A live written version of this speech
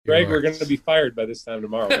Greg, we're going to be fired by this time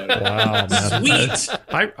tomorrow. Wow, man. Sweet.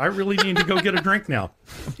 I really need to go get a drink now.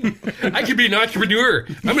 I could be an entrepreneur.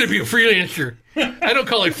 I'm going to be a freelancer. I don't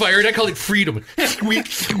call it fired. I call it freedom. Sweet,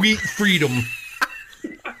 sweet freedom.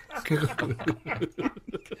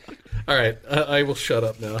 All right. I will shut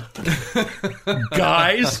up now.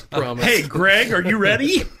 Guys. Promise. Hey, Greg, are you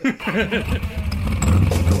ready?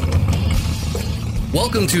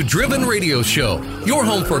 Welcome to Driven Radio Show, your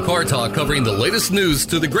home for car talk covering the latest news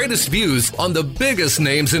to the greatest views on the biggest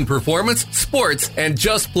names in performance, sports, and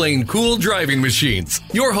just plain cool driving machines.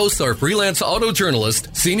 Your hosts are freelance auto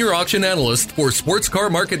journalist, senior auction analyst for Sports Car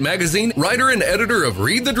Market Magazine, writer and editor of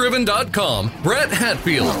ReadTheDriven.com, Brett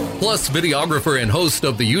Hatfield, plus videographer and host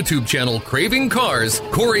of the YouTube channel Craving Cars,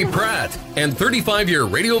 Corey Pratt, and 35-year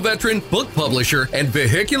radio veteran, book publisher, and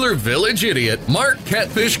vehicular village idiot, Mark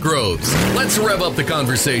Catfish Groves. Let's rev up the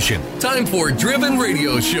conversation. Time for Driven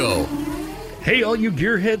Radio Show. Hey, all you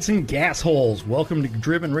gearheads and gas holes. Welcome to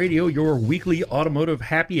Driven Radio, your weekly automotive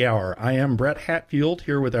happy hour. I am Brett Hatfield,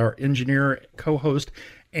 here with our engineer, co-host,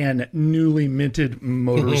 and newly minted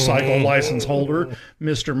motorcycle license holder,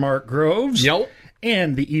 Mr. Mark Groves. Yep.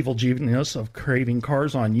 And the evil genius of Craving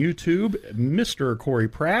Cars on YouTube, Mr. Corey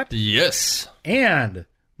Pratt. Yes. And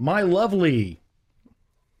my lovely,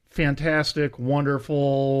 fantastic,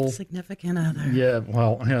 wonderful... significant other. Yeah,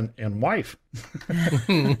 well, and wife.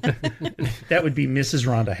 That would be Mrs.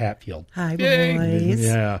 Rhonda Hatfield. Hi, boys.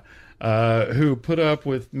 Yeah. Who put up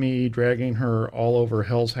with me dragging her all over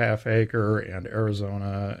Hell's Half Acre and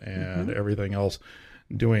Arizona and everything else,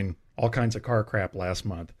 doing all kinds of car crap last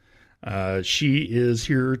month. She is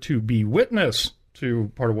here to be witness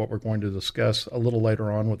to part of what we're going to discuss a little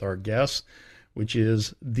later on with our guests, which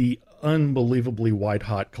is the unbelievably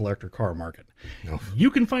white-hot collector car market. You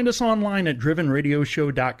can find us online at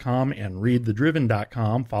drivenradioshow.com and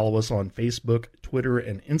readthedriven.com. Follow us on Facebook, Twitter,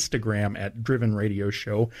 and Instagram at Driven Radio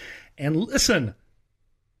Show. And listen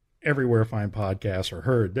everywhere fine podcasts are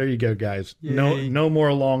heard. There you go, guys. Yay. No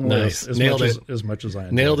more long Nice. lists Nailed as much as I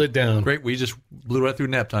enjoyed. Nailed it down. Great. We just blew right through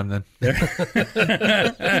nap time then. I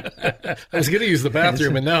was going to use the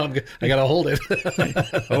bathroom, and now I got to hold it.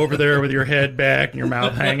 Over there with your head back and your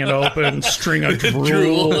mouth hanging open, string of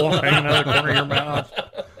drool hanging out of the corner of your mouth.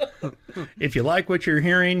 If you like what you're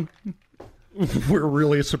hearing, we're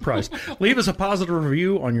really surprised. Leave us a positive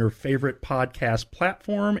review on your favorite podcast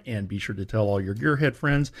platform, and be sure to tell all your gearhead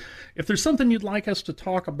friends. If there's something you'd like us to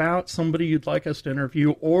talk about, somebody you'd like us to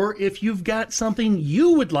interview, or if you've got something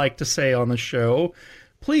you would like to say on the show,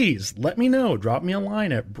 please let me know. Drop me a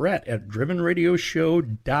line at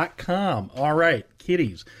brett@drivenradioshow.com. All right,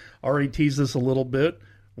 kiddies. Already teased this a little bit.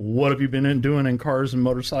 What have you been doing in cars and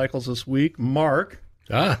motorcycles this week? Mark,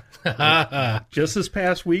 just this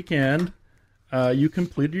past weekend, you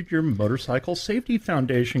completed your Motorcycle Safety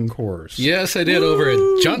Foundation course. Yes, I did. Over at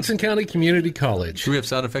Johnson County Community College. Should we have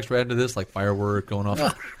sound effects right into this, like firework going off?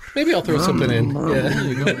 Maybe I'll throw something in. Yeah.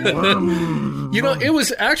 You know,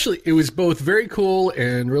 it was both very cool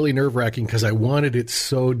and really nerve-wracking because I wanted it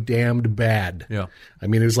so damned bad. Yeah. I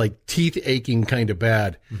mean, it was like teeth aching kind of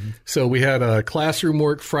bad. So we had a classroom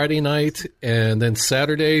work Friday night, and then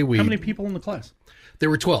Saturday How many people in the class? There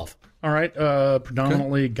were 12. All right,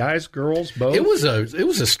 predominantly guys, girls, both. It was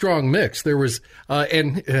a strong mix. There was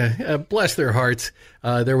bless their hearts,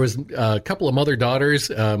 there was a couple of mother daughters,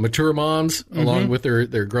 mature moms, along with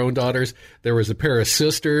their grown daughters. There was a pair of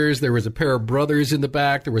sisters. There was a pair of brothers in the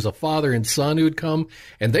back. There was a father and son who'd come,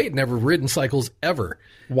 and they'd never ridden cycles ever.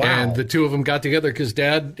 Wow! And the two of them got together because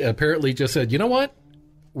Dad apparently just said, "You know what?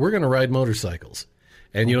 We're going to ride motorcycles."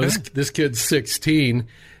 And you know, this kid's 16.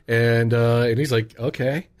 And he's like,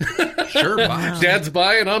 okay, sure, bye. Dad's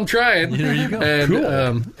buying, I'm trying. There you go. And, Cool.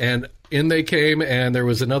 And in they came, and there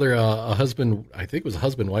was another a husband, I think it was a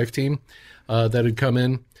husband-wife team that had come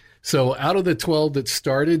in. So out of the 12 that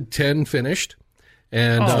started, 10 finished.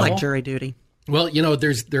 And It's like jury duty. well, you know,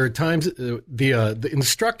 there are times the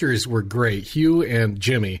instructors were great, Hugh and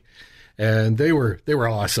Jimmy, and they were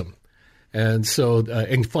awesome, and so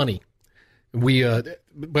and funny.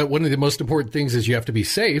 But one of the most important things is you have to be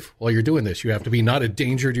safe while you're doing this. You have to be not a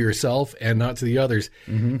danger to yourself and not to the others.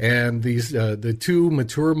 And these the two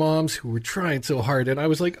mature moms who were trying so hard, and I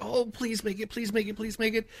was like, "Oh, please make it, please make it, please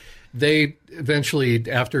make it." They eventually,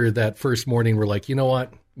 after that first morning, were like, "You know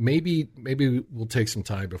what? Maybe we'll take some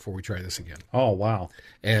time before we try this again." Oh, wow!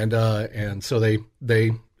 And so they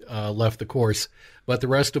left the course, but the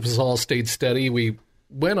rest of us all stayed steady. We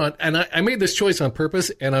went on, and I made this choice on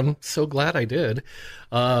purpose, and I'm so glad I did.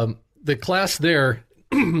 The class there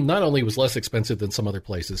not only was less expensive than some other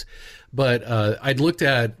places, but I'd looked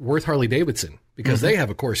at Worth Harley Davidson because they have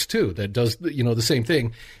a course too that does, the same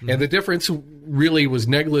thing. And the difference really was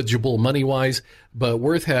negligible money-wise, but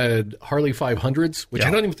Worth had Harley 500s, which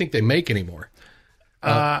I don't even think they make anymore.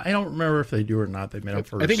 I don't remember if they do or not. They made them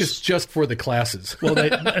for. I think it's just for the classes. Well,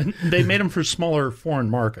 they made them for smaller foreign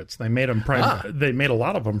markets. They made them. They made a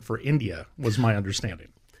lot of them for India, was my understanding.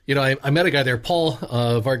 I met a guy there, Paul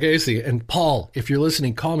Varghese, and Paul, if you're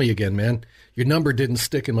listening, call me again, man. Your number didn't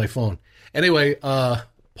stick in my phone. Anyway,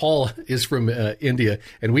 Paul is from India,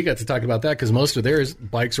 and we got to talk about that because most of their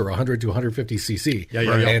bikes are 100 to 150 cc,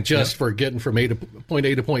 and just for getting from point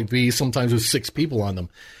A to point B, sometimes with 6 people on them.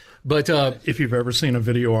 But if you've ever seen a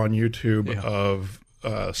video on YouTube of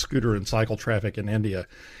scooter and cycle traffic in India,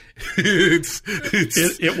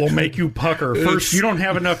 it will make you pucker. First, you don't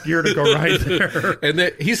have enough gear to go right there.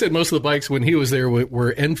 And he said most of the bikes when he was there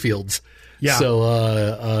were Enfields. Yeah.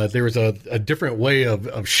 So there was a different way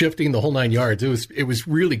of shifting the whole 9 yards. It was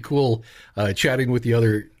really cool chatting with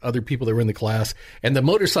the other people that were in the class. And the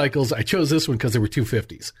motorcycles, I chose this one because there were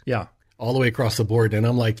 250s. Yeah. All the way across the board. And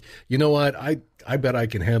I'm like, you know what? I bet I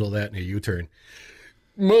can handle that in a U-turn.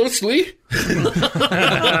 Mostly. The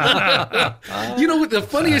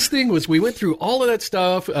funniest thing was we went through all of that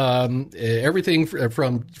stuff, everything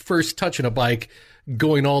from first touching a bike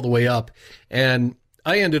going all the way up. And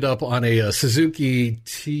I ended up on a Suzuki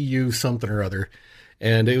TU something or other.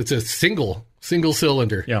 And it was a single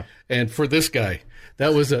cylinder. Yeah. And for this guy,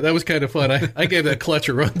 that was kind of fun. I gave that clutch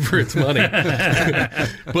a run for its money.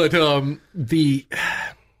 But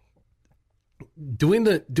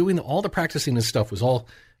doing all the practicing and stuff was all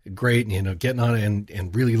great, and getting on it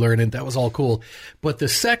and really learning, that was all cool. But the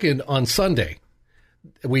second on Sunday,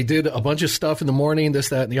 we did a bunch of stuff in the morning, this,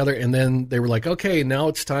 that, and the other, and then they were like, okay, now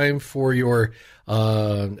it's time for your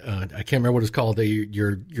I can't remember what it's called,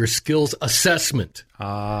 your skills assessment.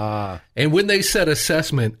 And when they said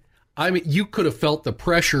assessment, I mean, you could have felt the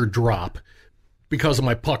pressure drop because of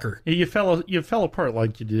my pucker. You fell apart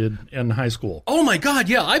like you did in high school. Oh my God,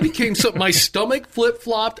 yeah. I became my stomach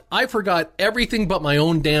flip-flopped. I forgot everything but my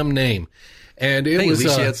own damn name. And it was at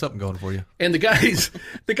least you had something going for you. And the guys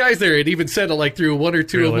there had even said it like through one or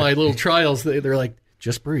two of my little trials. They're like,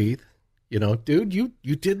 just breathe. Dude,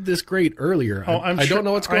 you did this great earlier. I don't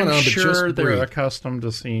know what's going on, but just breathe. They're accustomed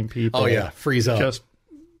to seeing people freeze up. Just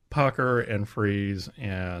pucker and freeze,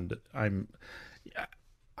 and I'd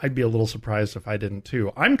be a little surprised if I didn't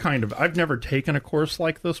too. I've never taken a course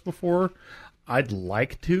like this before. I'd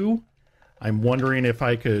like to. I'm wondering if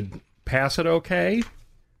I could pass it okay.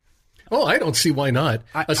 Oh, I don't see why not,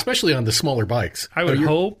 especially on the smaller bikes. I would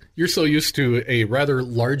hope. You're so used to a rather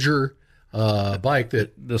larger bike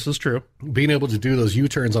that this is true. Being able to do those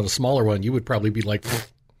U-turns on a smaller one, you would probably be like,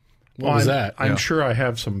 what was that? I'm sure I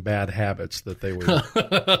have some bad habits that they would.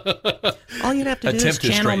 All you'd have to do is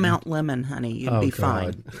channel Mount Lemon, honey. You'd be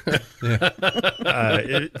fine. For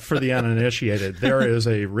the uninitiated, there is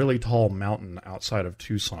a really tall mountain outside of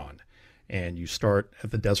Tucson, and you start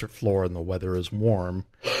at the desert floor and the weather is warm.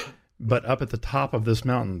 But up at the top of this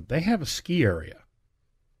mountain, they have a ski area.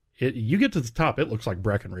 You get to the top, it looks like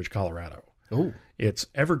Breckenridge, Colorado. Oh. It's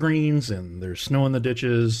evergreens, and there's snow in the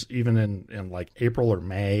ditches, even in like April or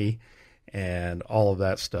May, and all of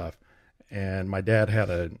that stuff. And my dad had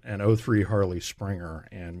an 03 Harley Springer,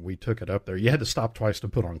 and we took it up there. You had to stop twice to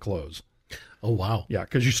put on clothes. Oh, wow. Yeah,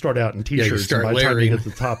 because you start out in T-shirts, and by the time you get to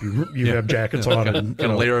the top, you have jackets on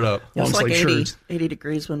and layer it up. It was like 80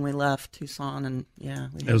 degrees when we left Tucson, and we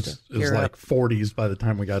it was like 40s by the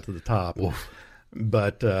time we got to the top. Oof.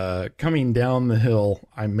 But coming down the hill,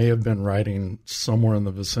 I may have been riding somewhere in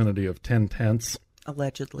the vicinity of 10 tenths.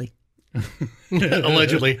 Allegedly.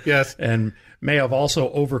 Allegedly, yes. And may have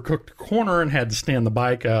also overcooked a corner and had to stand the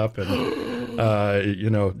bike up and,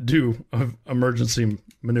 do emergency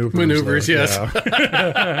maneuvers. Yes.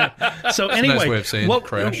 Yeah. So anyway, nice way of saying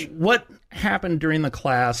crash. What happened during the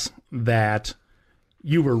class that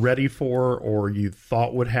you were ready for or you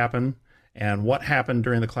thought would happen? And what happened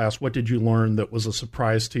during the class? What did you learn that was a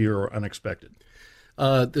surprise to you or unexpected?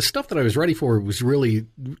 The stuff that I was ready for was really,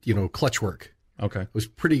 clutch work. Okay. I was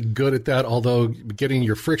pretty good at that, although getting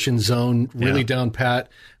your friction zone really down pat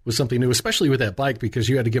was something new, especially with that bike because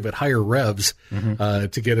you had to give it higher revs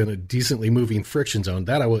to get in a decently moving friction zone.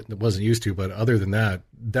 That I wasn't used to, but other than that,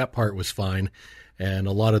 that part was fine. And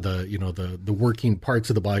a lot of the working parts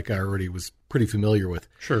of the bike I already was pretty familiar with.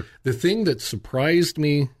 Sure. The thing that surprised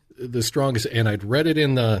me the strongest, and I'd read it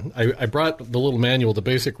in I brought the little manual, the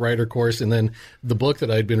basic rider course, and then the book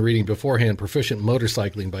that I'd been reading beforehand, Proficient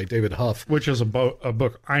Motorcycling by David Huff. Which is a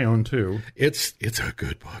book I own too. It's a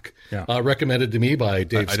good book. Yeah. Recommended to me by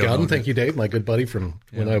Dave Scouten. Thank you, Dave, my good buddy from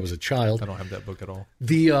when I was a child. I don't have that book at all. I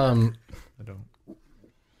don't.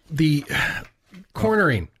 the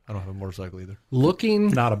cornering, I don't have a motorcycle either. looking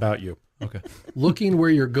Not about you. Okay. looking where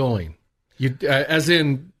you're going. You as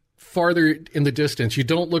in farther in the distance. You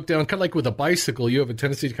don't look down. Kind of like with a bicycle, you have a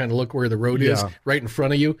tendency to kind of look where the road is Yeah. right in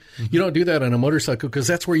front of you. You don't do that on a motorcycle because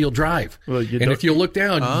that's where you'll drive. Well, you and don't- if you look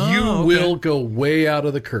down, you okay. will go way out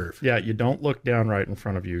of the curve. Yeah, you don't look down right in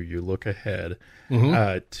front of you. You look ahead.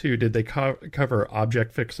 Mm-hmm. Two, did they cover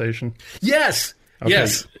object fixation? Yes. Okay,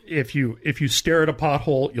 Yes. If you stare at a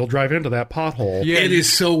pothole, you'll drive into that pothole. Yeah. It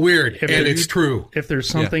is so weird, and you- it's true. If there's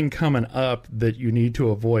something coming up that you need to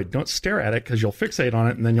avoid, don't stare at it because you'll fixate on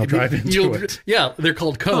it and then you'll drive into it. Yeah, they're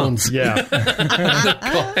called cones. Yeah.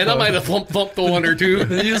 And I might have thumped the one or two.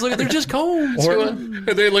 You just look at, they're just cones. And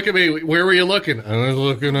they look at me. Where were you looking? I was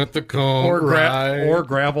looking at the cone. or right.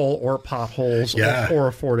 gravel or potholes Yeah. or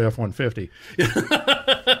a Ford F-150.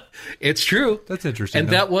 It's true. That's interesting. And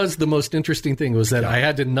that was the most interesting thing was that I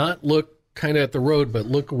had to not look kind of at the road, but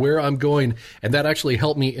look where I'm going. And that actually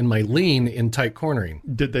helped me in my lean in tight cornering.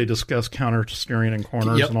 Did they discuss counter steering and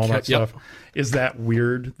corners Yep, and all that yep. stuff? Is that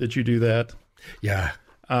weird that you do that? Yeah.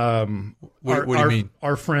 What do you mean?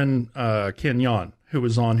 Our friend Ken Yon, who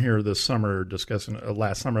was on here this summer discussing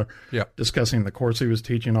last summer, Yeah. discussing the course he was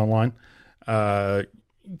teaching online.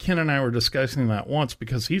 Ken and I were discussing that once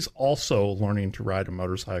because he's also learning to ride a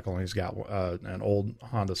motorcycle, and he's got an old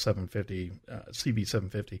Honda 750,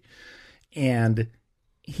 CB750, and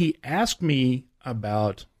he asked me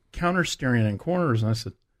about counter steering and corners, and I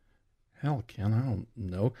said, hell, Ken, I don't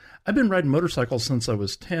know. I've been riding motorcycles since I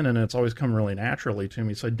was 10, and it's always come really naturally to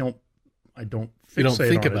me. So I don't fixate You don't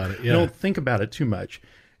think on about it, I yeah. don't think about it too much.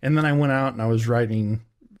 And then I went out and I was riding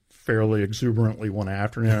fairly exuberantly one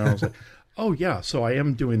afternoon, and I was like, oh yeah, so I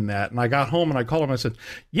am doing that. And I got home and I called him. I said,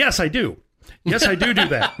 yes, I do. Yes, I do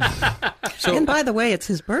that. And by the way, it's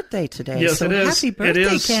his birthday today. Yes, so it is. Happy birthday,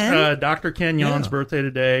 it is Ken. Dr. Ken Yon's birthday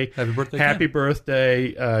today. Happy birthday, Happy Ken.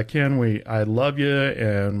 birthday, Ken. I love you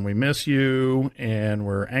and we miss you and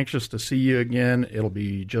we're anxious to see you again. It'll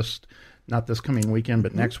be just not this coming weekend,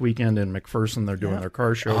 but next weekend in McPherson. They're doing their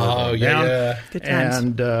car show. Oh, yeah. Good times.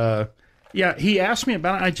 And yeah, he asked me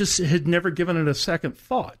about it. I just had never given it a second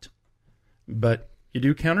thought. But you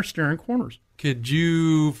do counter steering corners. Could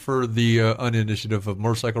you, for the uninitiative of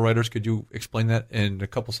motorcycle riders, could you explain that in a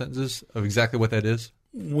couple sentences of exactly what that is?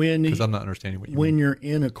 Because I'm not understanding what you When mean. you're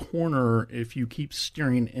in a corner, if you keep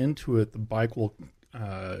steering into it, the bike will,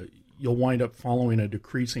 you'll wind up following a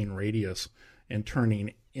decreasing radius and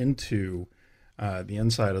turning into the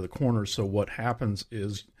inside of the corner. So what happens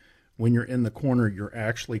is when you're in the corner, you're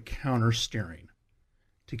actually counter steering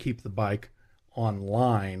to keep the bike on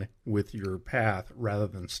line with your path rather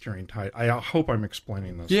than steering tight. I hope I'm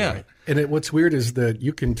explaining this right. And what's weird is that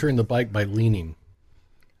you can turn the bike by leaning.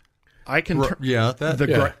 I can turn Yeah,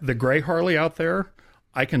 that. the gray Harley out there.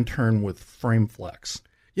 I can turn with frame flex.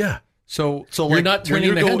 Yeah. So You're like not when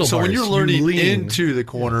turning the going, so when handlebars, you're you learning lean. into the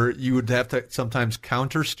corner, you would have to sometimes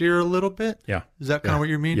counter steer a little bit. Yeah. Is that kind of what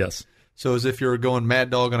you mean? Yes. So as if you're going mad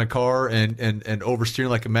dog on a car and oversteering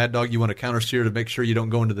like a mad dog, you want to counter steer to make sure you don't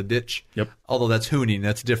go into the ditch. Yep. Although that's hooning,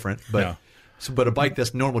 that's different. But Yeah. but a bike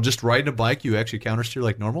that's normal, just riding a bike, you actually counter steer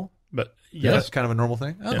like normal. But Yeah, yes, that's kind of a normal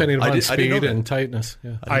thing. Oh, Depending I upon didn't know speed that. and tightness.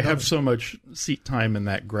 Yeah. I have so much seat time in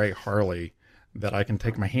that gray Harley that I can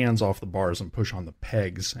take my hands off the bars and push on the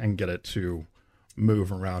pegs and get it to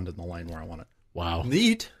move around in the lane where I want it. Wow.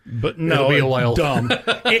 Neat. But no, It'll be a while. dumb.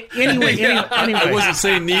 Anyway, I wasn't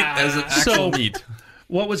saying neat as an actual So- neat.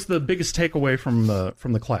 what was the biggest takeaway from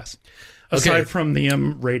the class aside from the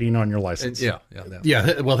M rating on your license? Yeah.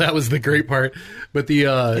 Yeah. Well, that was the great part. But the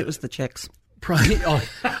It was the chicks.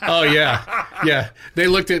 oh yeah, yeah. They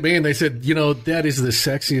looked at me and they said, that is the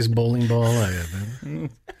sexiest bowling ball I have ever.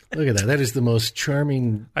 Look at that. That is the most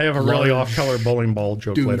charming. I have a really large off-color bowling ball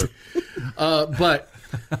joke dude. later. But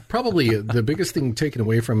probably the biggest thing taken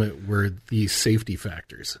away from it were the safety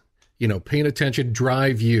factors. Paying attention,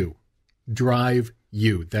 drive you.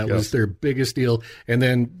 That was their biggest deal. And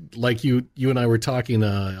then, like you and I were talking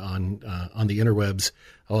on the interwebs.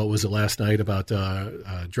 Oh, was it last night about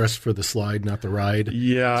dress for the slide, not the ride?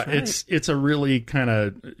 Yeah, it's a really kind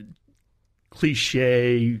of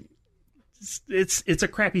cliche. It's a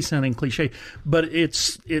crappy sounding cliche, but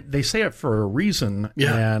they say it for a reason.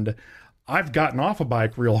 Yeah. And I've gotten off a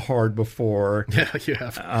bike real hard before. Yeah, you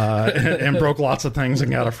have. And broke lots of things and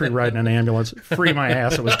got a free ride in an ambulance. Free my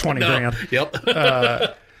ass. It was 20 grand.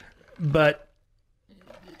 Yep. But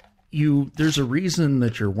there's a reason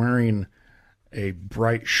that you're wearing a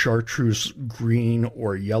bright chartreuse green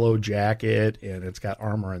or yellow jacket, and it's got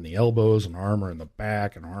armor in the elbows and armor in the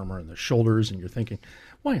back and armor in the shoulders, and you're thinking,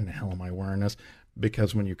 why in the hell am I wearing this?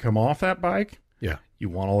 Because when you come off that bike, Yeah. You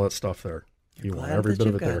want all that stuff there. You want every bit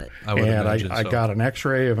of it there. I got an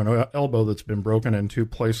X-ray of an elbow that's been broken in 2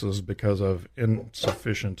 places because of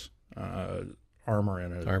insufficient armor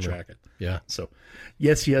in a jacket. Yeah. So,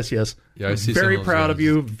 yes. Yeah, I see. Very proud of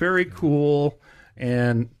you. Very cool.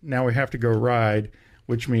 And now we have to go ride,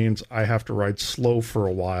 which means I have to ride slow for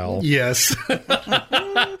a while. Yes.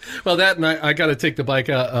 Well, that and I got to take the bike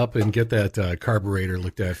up and get that carburetor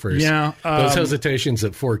looked at first. Yeah. Those hesitations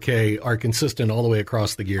at 4K are consistent all the way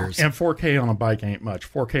across the gears. And 4K on a bike ain't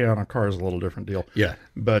much. 4K on a car is a little different deal. Yeah.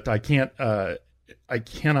 But I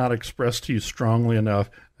cannot express to you strongly enough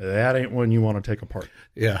that ain't one you want to take apart.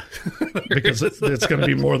 Yeah. Because it's going to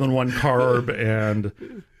be more than one carb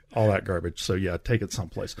and all that garbage. So, yeah, take it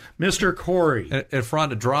someplace. Mr. Corey. If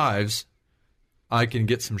Rhonda drives, I can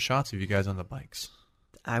get some shots of you guys on the bikes.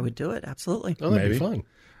 I would do it, absolutely. Oh, that'd be fun.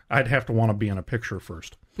 I'd have to want to be in a picture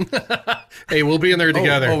first. Hey, we'll be in there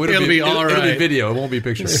together. It'll be all right. It'll be video. It won't be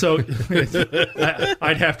pictures. So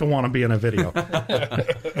I'd have to want to be in a video.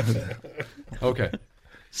 Okay.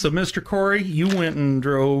 So, Mr. Corey, you went and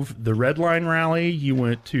drove the Red Line Rally. You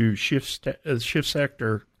went to Shift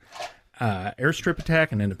Sector Airstrip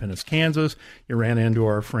Attack in Independence, Kansas. You ran into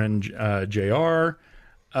our friend JR.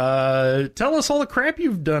 Tell us all the crap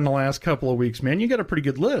you've done the last couple of weeks, man. You got a pretty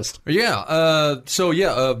good list. Yeah.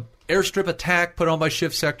 Airstrip Attack put on by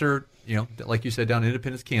Shift Sector. You know, like you said, down in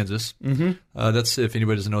Independence, Kansas. Mm-hmm. That's, if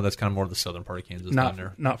anybody doesn't know, that's kind of more of the southern part of Kansas down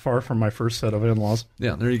there. Not far from my first set of in-laws.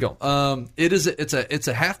 Yeah, there you go. It's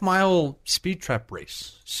a half-mile speed trap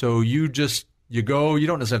race. So you go. You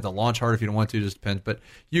don't necessarily have to launch hard if you don't want to. It just depends. But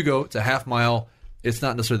you go. It's a half mile. It's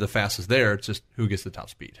not necessarily the fastest there. It's just who gets the top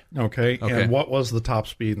speed. Okay. And what was the top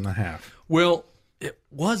speed in the half? Well, it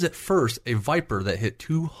was at first a Viper that hit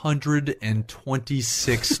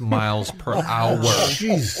 226 miles per hour.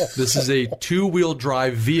 Jesus. This is a 2-wheel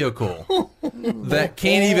drive vehicle that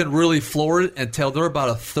can't even really floor it until they're about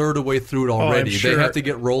a third of the way through it already. Sure. They have to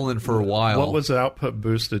get rolling for a while. What was the output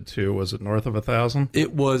boosted to? Was it north of 1,000?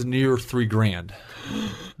 It was near $3,000.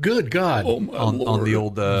 Good God. On the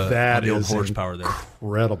old horsepower there.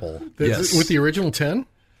 Incredible. Yes. With the original 10?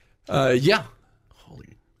 Yeah.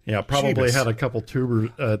 Yeah, probably had a couple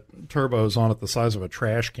turbos on it the size of a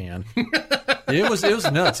trash can. It was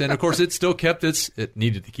nuts, and of course it still kept it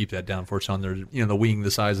needed to keep that down for it's on there. You know, the wing the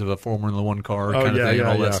size of a Formula One car kind of thing, and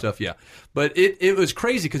all that stuff. Yeah, but it was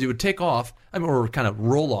crazy because it would take off, or kind of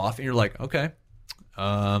roll off, and you're like, okay,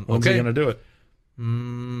 when's he gonna do it?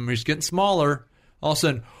 He's getting smaller. All of a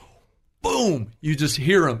sudden, boom! You just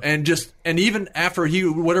hear him, and even after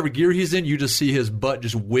whatever gear he's in, you just see his butt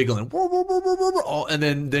just wiggling,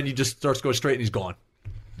 and then he just starts going straight, and he's gone.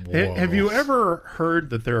 Whoa. Have you ever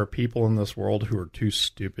heard that there are people in this world who are too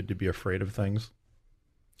stupid to be afraid of things?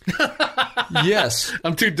 Yes,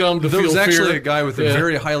 I'm too dumb to feel fear. There was actually a guy with a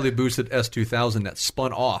very highly boosted S2000 that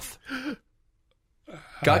spun off.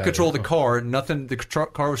 Got control of the car. Nothing. The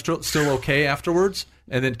car was still okay afterwards,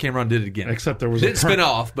 and then came around and did it again. Except there was didn't spin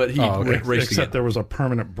off, but he raced again. Except there was a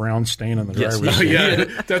permanent brown stain in the driveway. Oh, yeah,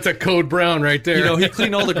 that's a code brown right there. You know, he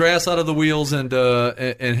cleaned all the grass out of the wheels and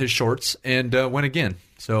his shorts, and went again.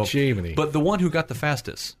 So, but the one who got the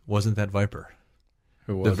fastest wasn't that Viper.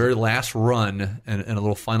 Who was the very last run and a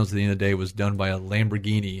little finals at the end of the day was done by a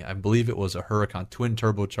Lamborghini. I believe it was a Huracan, twin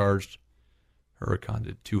turbocharged Huracan,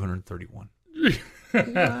 did 231.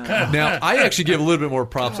 Now, I actually give a little bit more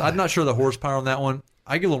props. I'm not sure the horsepower on that one.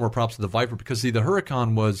 I give a little more props to the Viper because, see, the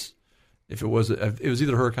Huracan was, it was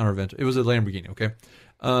either Huracan or Aventador. It was a Lamborghini, okay?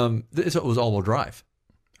 It was all-wheel drive.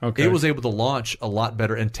 Okay. It was able to launch a lot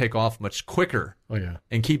better and take off much quicker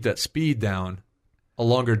and keep that speed down a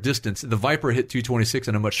longer distance. The Viper hit 226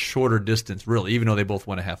 in a much shorter distance, really, even though they both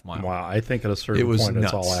went a half mile. Wow, I think at a certain point nuts.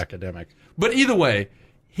 It's all academic. But either way,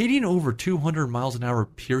 hitting over 200 miles an hour,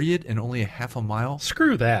 period, in only a half a mile?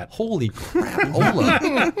 Screw that. Holy crap, Ola.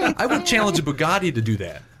 I would challenge a Bugatti to do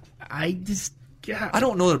that. I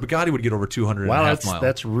don't know that a Bugatti would get over 200 in a half mile.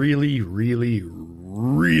 That's really, really,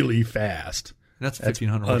 really fast. And that's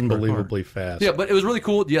 1,500 unbelievably fast. Yeah, but it was really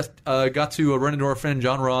cool. Yes, got to run into our friend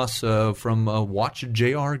John Ross from Watch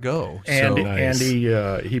JR Go. And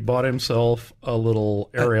he bought himself a little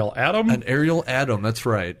Ariel Atom. An Ariel Atom, that's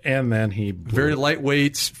right. And then he very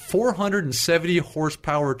lightweight, 470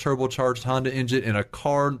 horsepower turbocharged Honda engine in a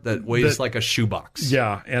car that weighs like a shoebox.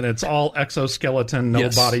 Yeah, and it's all exoskeleton, no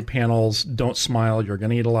body panels. Don't smile. You're going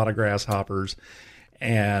to eat a lot of grasshoppers.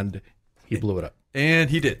 And he blew it up. And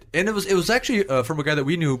he did. And it was actually from a guy that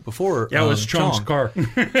we knew before. Yeah, it was Chong's car.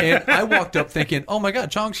 And I walked up thinking, oh my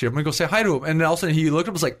God, Chong's here. I'm going to go say hi to him. And then all of a sudden he looked up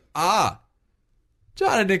and was like, John,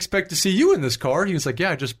 I didn't expect to see you in this car. He was like, yeah,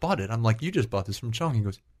 I just bought it. I'm like, you just bought this from Chong. He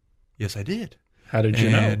goes, yes, I did. How did you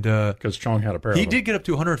and, know? Because Chong had a pair of He them. did get up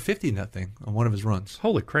to 150 in that thing on one of his runs.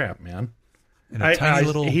 Holy crap, man. And a tiny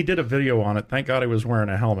little... He did a video on it. Thank God he was wearing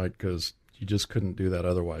a helmet because you just couldn't do that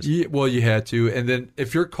otherwise. Yeah, well, you had to. And then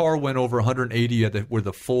if your car went over 180, you had to wear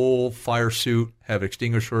the full fire suit, have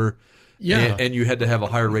extinguisher, and you had to have a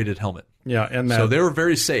higher rated helmet. Yeah, and so they were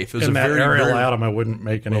very safe. It was and a that very, Ariel very Atom wouldn't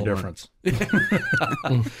make any difference. But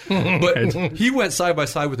he went side by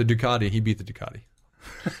side with the Ducati. He beat the Ducati.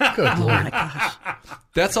 Good Lord. My gosh.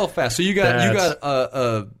 That's all fast. So you got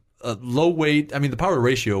a low weight. I mean, the power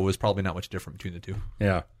ratio was probably not much different between the two.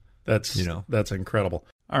 Yeah, that's incredible.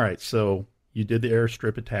 All right, so you did the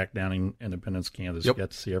airstrip attack down in Independence, Kansas. Yep. You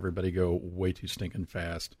got to see everybody go way too stinking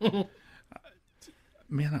fast.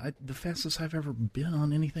 Man, the fastest I've ever been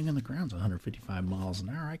on anything in the ground is 155 miles an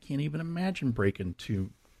hour. I can't even imagine breaking 2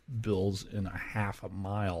 bills in a half a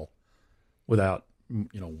mile without,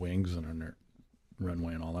 wings and a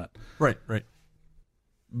runway and all that. Right.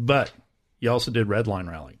 But you also did Redline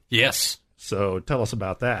Rally. Yes. So tell us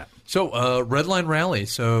about that. So Redline Rally.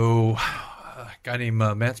 So a guy named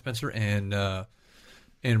Matt Spencer and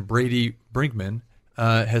Brady Brinkman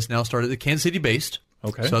has now started the Kansas City based.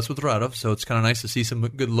 Okay. So that's what they're out of. So it's kind of nice to see some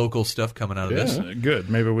good local stuff coming out of this. Good.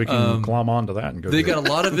 Maybe we can glom onto that and go. They got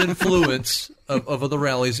a lot of influence of other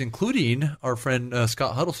rallies, including our friend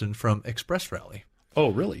Scott Huddleston from Express Rally. Oh,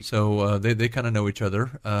 really? So they kind of know each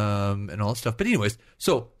other and all that stuff. But anyways,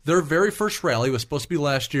 so their very first rally was supposed to be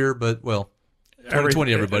last year, but,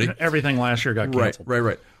 2020, everybody. Everything last year got canceled.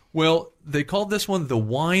 Right. Well, they called this one the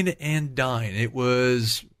Wine and Dine. It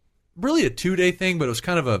was really a 2-day thing, but it was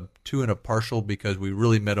kind of a 2 and a partial because we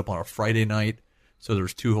really met up on a Friday night. So there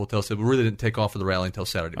was 2 hotels. So we really didn't take off for the rally until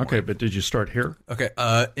Saturday morning. Okay, but did you start here? Okay,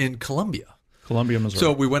 in Columbia. Missouri.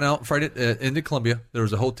 So we went out Friday into Columbia. There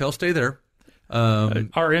was a hotel stay there.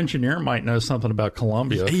 Our engineer might know something about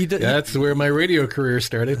Columbia. That's where my radio career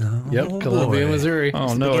started. Columbia, Missouri.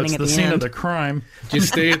 Oh, no, it's the scene of the crime. Did you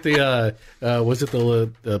stay at the, was it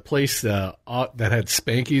the place that had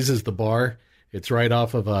Spanky's as the bar? It's right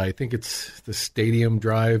off of, I think it's the Stadium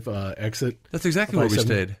Drive exit. That's exactly where we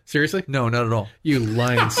stayed. Seriously? No, not at all. You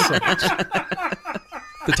lying sons.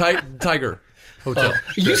 The Tiger Hotel.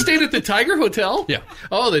 You stayed at the Tiger Hotel? Yeah.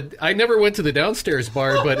 Oh, I never went to the downstairs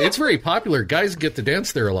bar, but it's very popular. Guys get to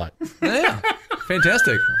dance there a lot. Yeah.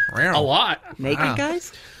 Fantastic. A lot. Naked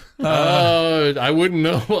guys? I wouldn't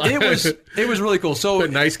know. It was really cool. So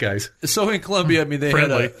but nice guys. So in Columbia, I mean, they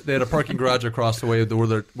had a parking garage across the way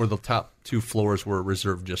where the top 2 floors were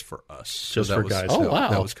reserved just for us. Just for guys. Oh, wow.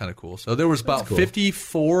 That was kind of cool. So there was about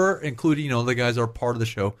 54, including the guys that are part of the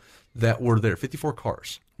show, that were there. 54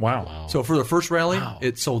 cars. Wow. So for the first rally,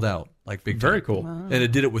 it sold out like big time. Very cool. Wow. And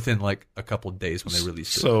it did it within like a couple of days when they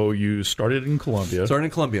released it. So you started in Columbia.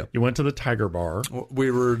 You went to the Tiger Bar. We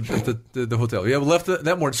were at the hotel. Yeah, we left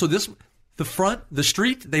that morning. So the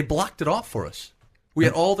street, they blocked it off for us. We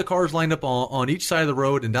had all the cars lined up on each side of the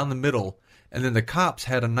road and down the middle. And then the cops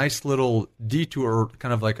had a nice little detour,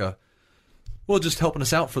 kind of like just helping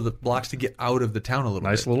us out for the blocks to get out of the town a little bit.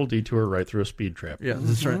 Nice little detour right through a speed trap. Yeah,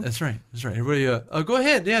 that's right. Everybody, go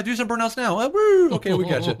ahead. Yeah, do some burnouts now. Woo! Okay, we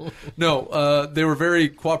got you. No, they were very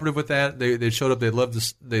cooperative with that. They showed up. They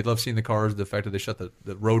loved seeing the cars. The fact that they shut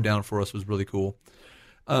the road down for us was really cool.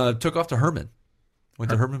 Took off to Herman.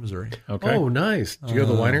 Went to Herman, Missouri. Okay. Oh, nice. Did you go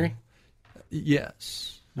to the winery?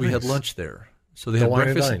 Yes. We had lunch there. So they the had Wine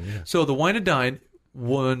breakfast. And Dine, yeah. So the Wine and Dine,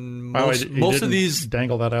 most of these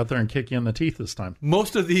dangle that out there and kick you in the teeth this time.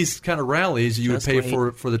 Most of these kind of rallies, you would pay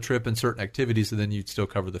for the trip and certain activities, and then you'd still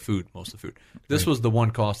cover the food, most of the food. This was the one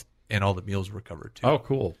cost, and all the meals were covered too. Oh,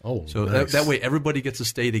 cool. Oh, so nice. that way everybody gets to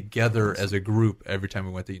stay together as a group every time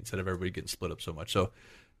we went to eat instead of everybody getting split up so much. So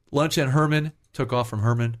lunch at Herman, took off from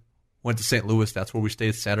Herman, went to St. Louis. That's where we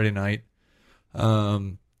stayed Saturday night.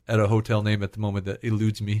 At a hotel name at the moment that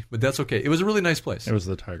eludes me, but that's okay. It was a really nice place. It was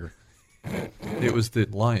the Tiger. It was the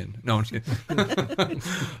Lion. No, I'm just kidding.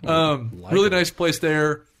 Really nice place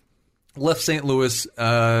there. Left St. Louis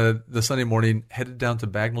the Sunday morning, headed down to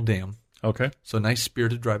Bagnell Dam. Okay. So nice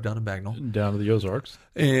spirited drive down to Bagnell. Down to the Ozarks.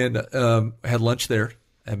 And had lunch there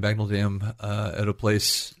at Bagnell Dam at a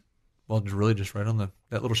place, really just right on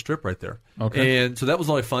that little strip right there. Okay. And so that was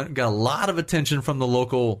really fun. Got a lot of attention from the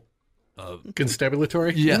local...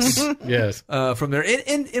 constabulary? Yes. Yes. From there.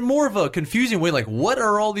 In more of a confusing way, like, what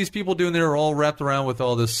are all these people doing there all wrapped around with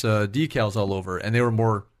all this decals all over? And they were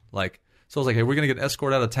more like, so I was like, hey, we're going to get an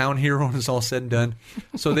escort out of town here when it's all said and done.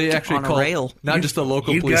 So they actually called not just the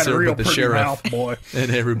local police there, but the sheriff mouth, boy.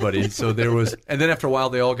 and everybody. So there was, and then after a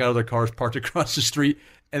while, they all got out of their cars, parked across the street,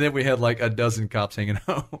 and then we had like a dozen cops hanging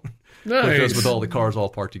out Nice. with all the cars all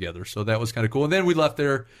parked together. So that was kind of cool. And then we left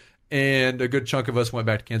there And a good chunk of us went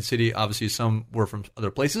back to Kansas City. Obviously, some were from other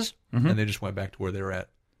places, and they just went back to where they were at.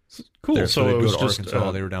 Cool. There. So they'd it go was to just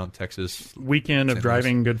Arkansas. They were down in Texas. Weekend of St.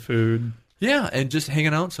 driving, Louis. good food. Yeah, and just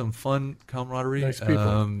hanging out, some fun camaraderie. Nice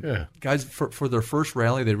people. Yeah. Guys, for their first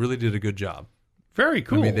rally, they really did a good job. Very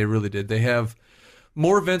cool. I mean, they really did. They have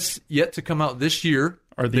more events yet to come out this year.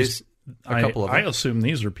 Are these? A couple of them. I assume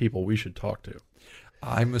these are people we should talk to.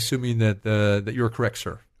 I'm assuming that you're correct,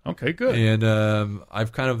 sir. Okay, good. And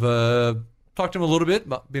I've kind of talked to them a little bit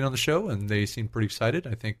about being on the show, and they seem pretty excited.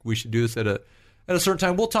 I think we should do this at a certain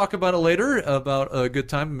time. We'll talk about it later, about a good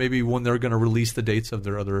time, maybe when they're going to release the dates of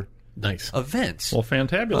their other events. Well,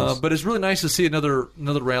 fantabulous. But it's really nice to see another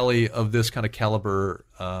rally of this kind of caliber,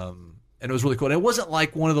 and it was really cool. And it wasn't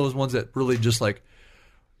like one of those ones that really just like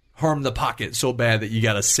harmed the pocket so bad that you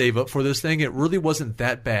got to save up for this thing. It really wasn't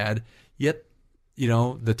that bad, yet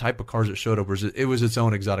the type of cars that showed up was its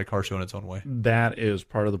own exotic car show in its own way. That is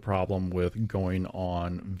part of the problem with going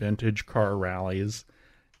on vintage car rallies.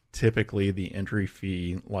 Typically, the entry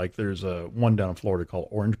fee, like there's a one down in Florida called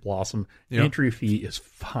Orange Blossom. The entry fee is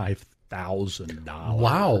 $5,000.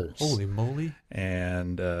 Wow. Holy moly.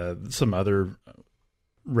 And some other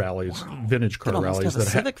rallies, vintage car rallies have a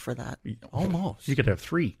Civic for that. Almost. You could have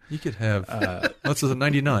 3. You could have. That's a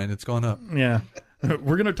 99. It's gone up. Yeah.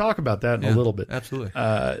 We're going to talk about that in a little bit. Absolutely.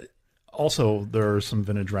 Also, there are some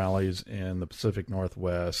vintage rallies in the Pacific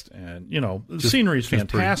Northwest, and the scenery is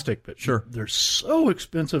fantastic, but they're so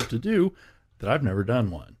expensive to do that I've never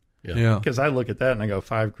done one. Yeah. Because I look at that and I go,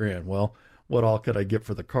 $5,000. Well, what all could I get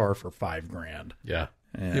for the car for $5,000? Yeah.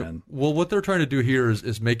 And well, what they're trying to do here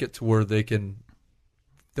is make it to where they can.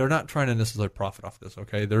 They're not trying to necessarily profit off this.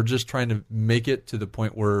 Okay, they're just trying to make it to the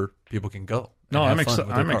point where people can go. No, I'm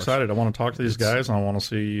excited. I want to talk to these guys, and I want to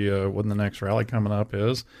see when the next rally coming up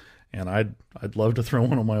is. And I'd love to throw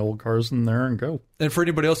one of my old cars in there and go. And for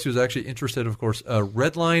anybody else who's actually interested, of course,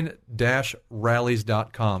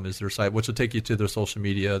 redline-rallies.com is their site, which will take you to their social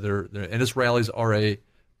media. And it's rallies, RALLYS.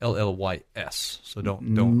 So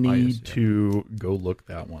don't need to go look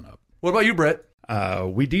that one up. What about you, Brett?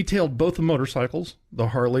 We detailed both the motorcycles, the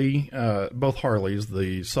Harley, both Harleys,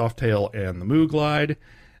 the Softail and the Moo Glide.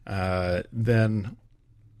 Then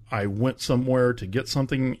I went somewhere to get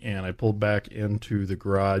something, and I pulled back into the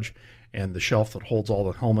garage, and the shelf that holds all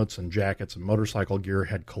the helmets and jackets and motorcycle gear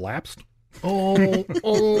had collapsed.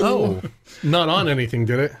 Oh. Not on anything,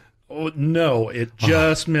 did it? Oh, no, it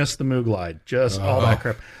just missed the Moo Glide, all that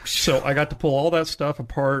crap. So I got to pull all that stuff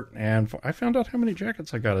apart, and I found out how many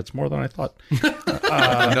jackets I got. It's more than I thought.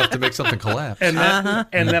 Enough to make something collapse. And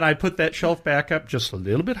then I put that shelf back up just a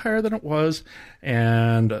little bit higher than it was,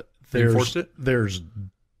 and there's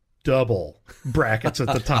double brackets at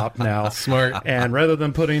the top now. Smart. And rather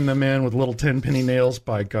than putting them in with little 10-penny nails,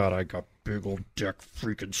 by God, I got big old deck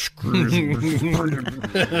freaking screws.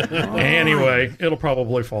 Anyway, it'll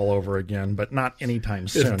probably fall over again, but not anytime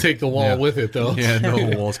soon. Just take the wall with it, though. Yeah, no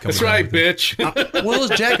walls coming. That's right, bitch. Well,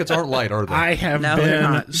 those jackets aren't light, are they? I have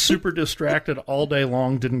been super distracted all day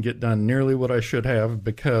long. Didn't get done nearly what I should have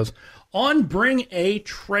because on Bring a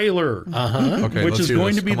Trailer, okay, which is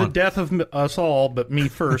going to be the death of us all, but me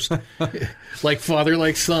first. Like father,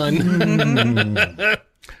 like son.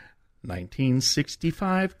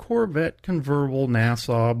 1965 Corvette convertible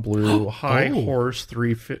Nassau blue, high horse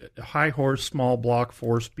small block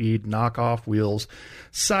 4-speed knockoff wheels,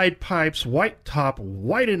 side pipes, white top,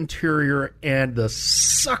 white interior, and the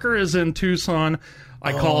sucker is in Tucson.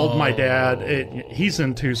 I called my dad. He's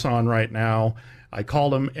in Tucson right now. I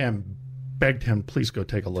called him and begged him, please go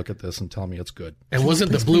take a look at this and tell me it's good. And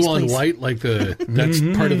wasn't the blue on white like that's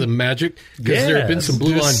part of the magic? Because there have been some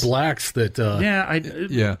blue on blacks that.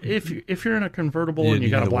 If you're in a convertible and you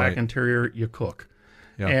got a black interior, you cook.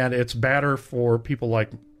 Yeah. And it's better for people like.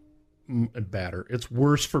 It's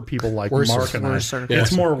worse for people like Mark and I.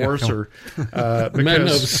 It's more worser. Men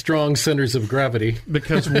of strong centers of gravity.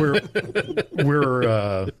 Because we're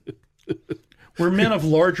men of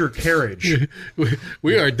larger carriage.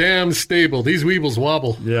 We are damn stable. These weebles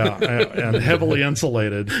wobble. Yeah, and heavily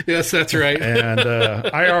insulated. Yes, that's right. And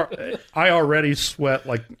I already sweat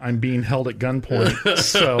like I'm being held at gunpoint.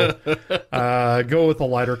 So go with a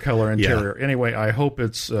lighter color interior. Yeah. Anyway, I hope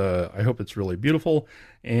it's really beautiful,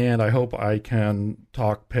 and I hope I can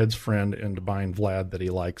talk Ped's friend into buying Vlad that he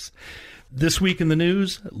likes. This week in the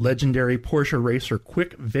news, legendary Porsche racer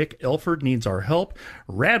Quick Vic Elford needs our help.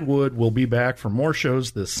 Radwood will be back for more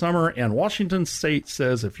shows this summer, and Washington State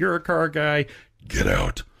says if you're a car guy, get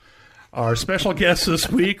out. Our special guests this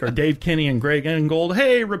week are Dave Kinney and Greg Ingold.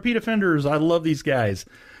 Hey, repeat offenders, I love these guys.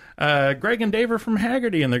 Greg and Dave are from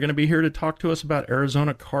Hagerty, and they're going to be here to talk to us about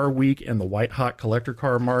Arizona Car Week and the white hot collector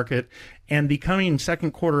car market and the coming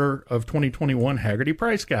second quarter of 2021 Hagerty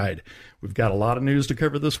Price Guide. We've got a lot of news to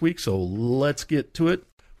cover this week, so let's get to it.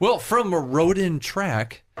 Well, from a Roden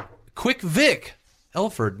track, Quick Vic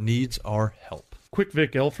Elford needs our help. Quick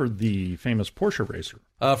Vic Elford, the famous Porsche racer.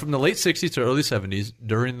 From the late 60s to early 70s,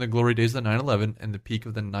 during the glory days of the 911 and the peak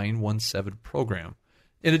of the 917 program.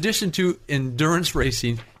 In addition to endurance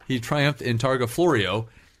racing, he triumphed in Targa Florio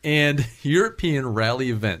and European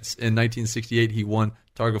rally events. In 1968, he won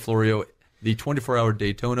Targa Florio, the 24-hour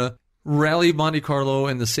Daytona, Rally Monte Carlo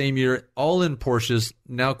in the same year, all in Porsches.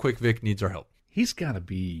 Now Quick Vic needs our help. He's got to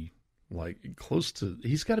be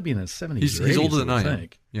he's got to be in his 70s. He's older than I am.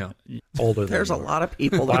 Yeah. Older than There's you a are. lot of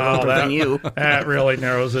people that are older than you. That really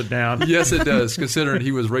narrows it down. Yes, it does, considering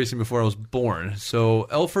he was racing before I was born. So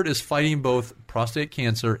Elford is fighting both prostate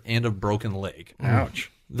cancer and a broken leg.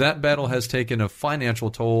 Ouch. That battle has taken a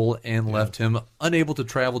financial toll and left him unable to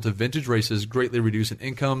travel to vintage races, greatly reducing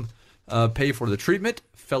income, pay for the treatment.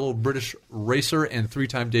 Fellow British racer and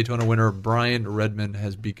three-time Daytona winner Brian Redman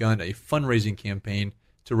has begun a fundraising campaign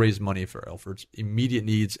to raise money for Elford's immediate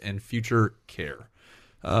needs and future care.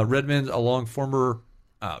 Redman, along former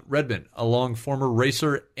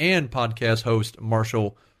racer and podcast host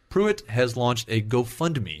Marshall Pruitt, has launched a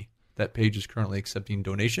GoFundMe. That page is currently accepting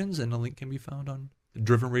donations, and a link can be found on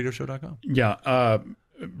drivenradioshow.com. Yeah,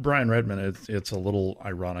 Brian Redman, it's a little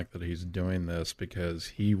ironic that he's doing this because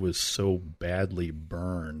he was so badly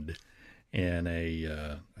burned in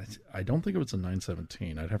I don't think it was a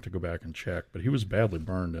 917. I'd have to go back and check, but he was badly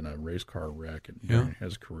burned in a race car wreck during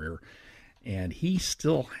his career. And he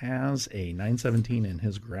still has a 917 in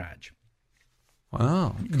his garage.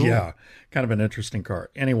 Wow, cool. Yeah, kind of an interesting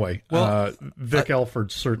car. Anyway, Vic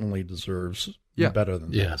Elford certainly deserves better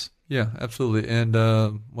than this. Yeah, absolutely. And,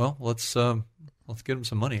 let's get him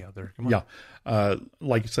some money out there. Come on. Yeah.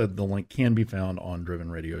 Like you said, the link can be found on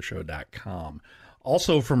drivenradioshow.com.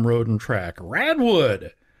 Also from Road and Track,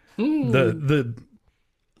 Radwood, the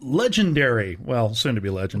legendary, well, soon to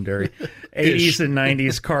be legendary, 80s and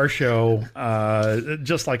 90s car show.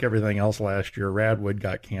 Just like everything else last year, Radwood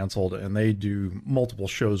got canceled, and they do multiple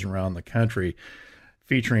shows around the country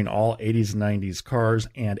featuring all 80s and 90s cars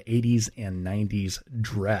and 80s and 90s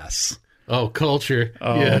dress. Oh, culture.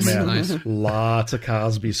 Oh, yes. man. Nice. Lots of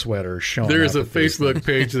Cosby sweaters showing There's up a Facebook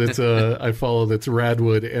page that's I follow that's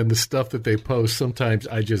Radwood, and the stuff that they post, sometimes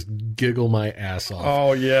I just giggle my ass off.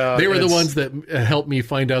 Oh, yeah. They were the ones that helped me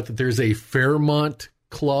find out that there's a Fairmont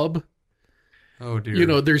club. Oh, dear. You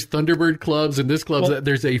know, there's Thunderbird clubs, and this club,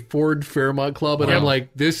 there's a Ford Fairmont club, and I'm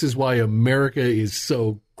like, this is why America is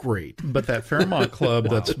so great. But that Fairmont club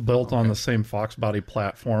that's built on the same Fox body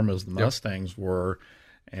platform as the Mustangs were,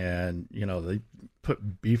 and, you know, they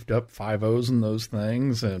put beefed up 5.0s in those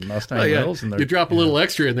things and Mustang wheels. And you drop a little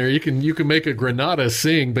extra in there, you can make a Granada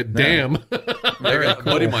sing, but damn. A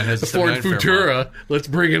buddy of mine has a Ford 79 Futura. Fairmont. Let's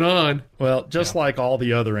bring it on. Well, just like all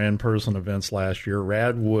the other in-person events last year,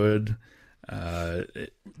 Radwood,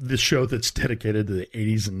 the show that's dedicated to the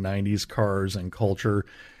 80s and 90s cars and culture,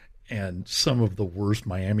 and some of the worst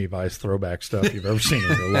Miami Vice throwback stuff you've ever seen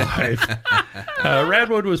in your life.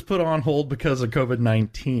 Radwood was put on hold because of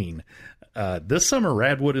COVID-19. This summer,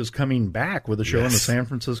 Radwood is coming back with a show in the San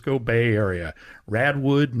Francisco Bay Area.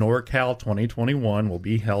 Radwood NorCal 2021 will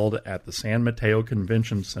be held at the San Mateo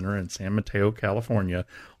Convention Center in San Mateo, California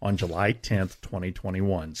on July 10th,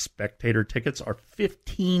 2021. Spectator tickets are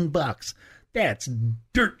 $15. That's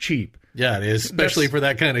dirt cheap. Yeah, it is, especially for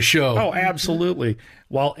that kind of show. Oh, absolutely.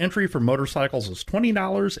 While entry for motorcycles is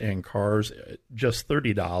 $20 and cars just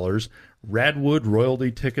 $30, Radwood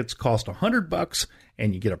royalty tickets cost $100,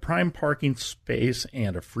 and you get a prime parking space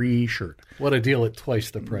and a free shirt. What a deal at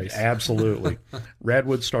twice the price. Absolutely.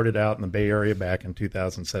 Radwood started out in the Bay Area back in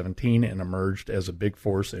 2017 and emerged as a big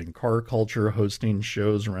force in car culture, hosting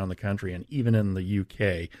shows around the country and even in the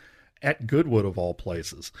UK. At Goodwood, of all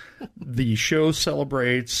places. The show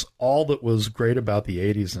celebrates all that was great about the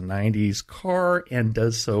 80s and 90s car and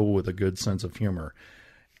does so with a good sense of humor.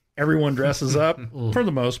 Everyone dresses up, for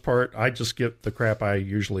the most part. I just get the crap I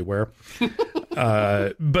usually wear.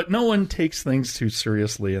 But no one takes things too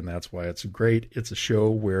seriously, and that's why it's great. It's a show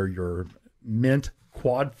where your mint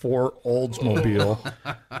Quad 4 Oldsmobile,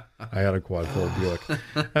 I had a Quad 4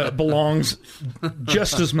 Buick, belongs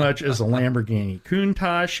just as much as a Lamborghini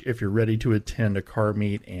Countach. If you're ready to attend a car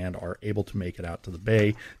meet and are able to make it out to the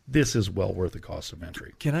Bay, this is well worth the cost of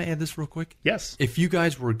entry. Can I add this real quick? Yes. If you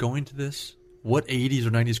guys were going to this, what 80s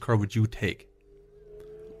or 90s car would you take?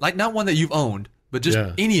 Like, not one that you've owned, but just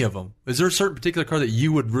any of them. Is there a certain particular car that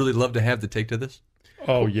you would really love to have to take to this?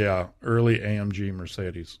 Oh, yeah. Early AMG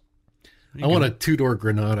Mercedes. I want a 2-door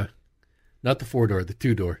Granada. Not the 4-door, the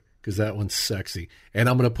 2-door, because that one's sexy. And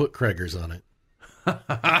I'm going to put Craigers on it.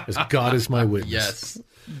 As God is my witness. Yes.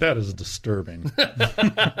 That is disturbing.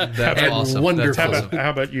 That's awesome. Wonderful. That's awesome.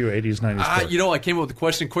 How about you, 80s, 90s? I came up with the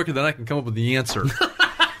question quicker than I can come up with the answer.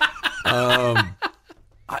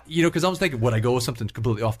 Because I was thinking, would I go with something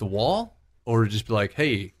completely off the wall, or just be like,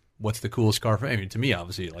 hey, what's the coolest car? I mean, to me,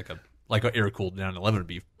 obviously, like a air cooled 911 would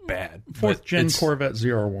be bad. Fourth gen Corvette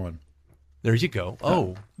ZR1. There you go.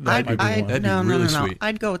 Oh, That'd be really sweet. No.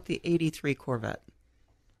 I'd go with the '83 Corvette.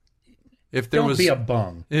 If there Don't be a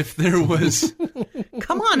bum. If there was,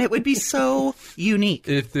 come on, it would be so unique.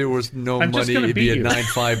 If there was no I'm money, it'd be a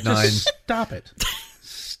 959. Stop it.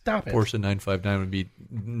 Stop it. Porsche 959 would be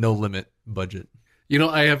no limit budget.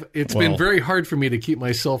 It's been very hard for me to keep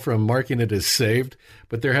myself from marking it as saved,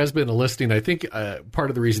 but there has been a listing. I think part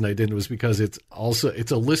of the reason I didn't was because it's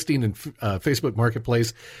a listing in Facebook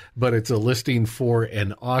Marketplace, but it's a listing for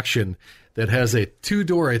an auction that has a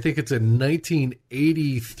 2-door. I think it's a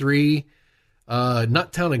 1983,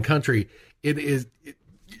 not Town and Country. It is,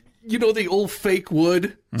 the old fake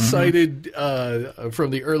wood sided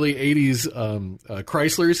from the early 80s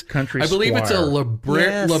Chryslers. Country I believe Squire. it's a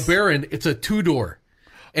LeBaron. It's a 2-door.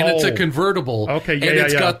 And it's a convertible. Okay, and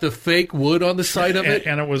it's got the fake wood on the side of it.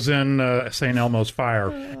 And it was in St. Elmo's Fire.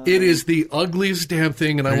 It is the ugliest damn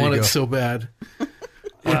thing, and I want it so bad.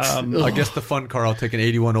 I guess the fun car, I'll take an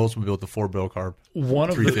 81 Oldsmobile with a 4-barrel carb.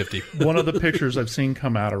 350. One of the pictures I've seen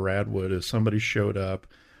come out of Radwood is somebody showed up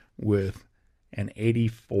with an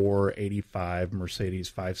 84, 85 Mercedes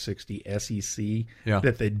 560 SEC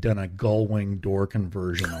that they'd done a gull wing door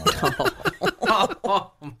conversion on.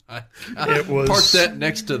 Oh my God. It was park that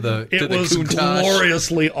next to the Countach.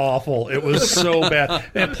 Gloriously awful. It was so bad.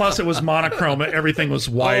 And plus it was monochrome. Everything was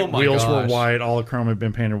white. Wheels were white. All the chrome had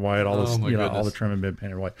been painted white. All this, all the trim had been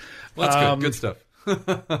painted white. Well, that's good stuff.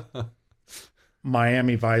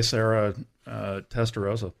 Miami Vice era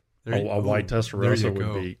Testarossa. A white Testarossa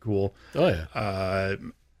would be cool. Oh yeah.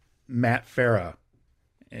 Matt Farah,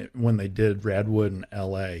 when they did Radwood in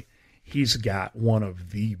L.A., he's got one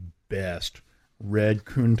of the best red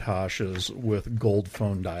Countaches with gold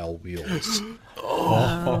phone dial wheels.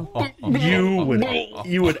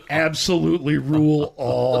 You would absolutely rule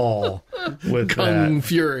all with Kung that.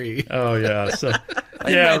 Fury. Oh yeah. So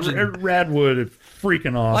Radwood is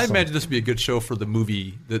freaking awesome. I imagine this would be a good show for the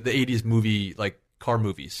movie, the 80s movie, like car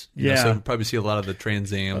movies. So we'd probably see a lot of the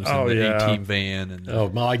Trans Ams and the A-Team van. And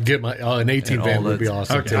I'd get an A-Team van would be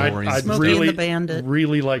awesome. Okay, I'd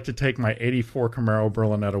really like to take my 84 Camaro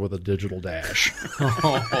Berlinetta with a digital dash.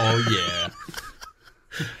 Oh, yeah.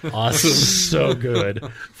 Awesome. So good.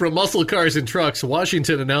 From Muscle Cars and Trucks,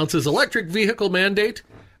 Washington announces electric vehicle mandate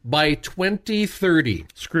by 2030.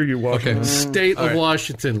 Screw you, Washington. State of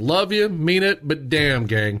Washington. Love you, mean it, but damn,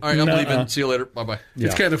 gang. All right, I'm leaving. See you later. Bye-bye.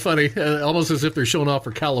 It's kind of funny, almost as if they're showing off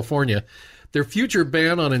for California. Their future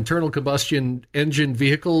ban on internal combustion engine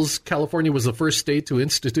vehicles, California was the first state to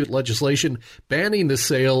institute legislation banning the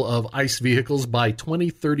sale of ICE vehicles by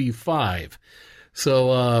 2035.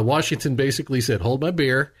 So Washington basically said, hold my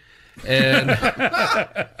beer. And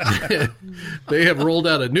they have rolled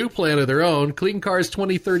out a new plan of their own. Clean Cars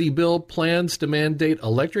 2030 bill plans to mandate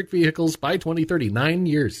electric vehicles by 2030. 9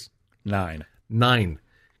 years. Nine.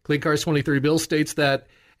 Clean Cars 2030 bill states that,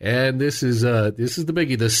 and this is the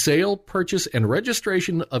biggie, the sale, purchase, and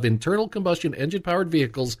registration of internal combustion engine-powered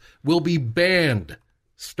vehicles will be banned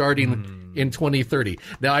starting in 2030.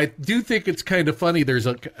 Now, I do think it's kind of funny. There's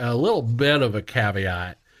a little bit of a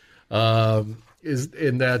caveat. Is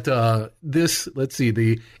in that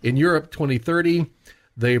in Europe 2030,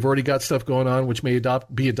 they've already got stuff going on which may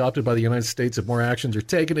be adopted by the United States if more actions are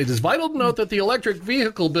taken. It is vital to note that the electric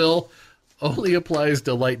vehicle bill only applies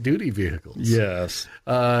to light-duty vehicles. Yes.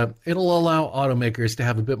 It'll allow automakers to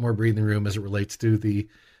have a bit more breathing room as it relates to the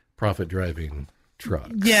profit-driving trucks.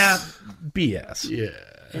 Yeah. BS.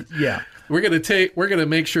 Yeah. We're gonna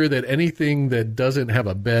make sure that anything that doesn't have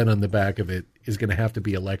a bed on the back of it is going to have to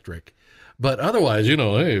be electric. But otherwise,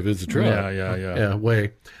 hey, if it's a truck. Yeah,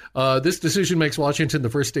 way. This decision makes Washington the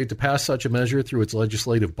first state to pass such a measure through its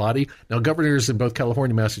legislative body. Now, governors in both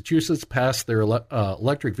California and Massachusetts passed their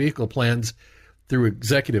electric vehicle plans through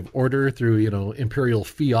executive order, through, imperial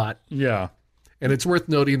fiat. Yeah. And it's worth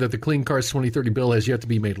noting that the Clean Cars 2030 bill has yet to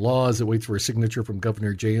be made law as it waits for a signature from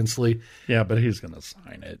Governor Jay Inslee. Yeah, but he's going to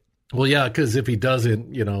sign it. Well, yeah, because if he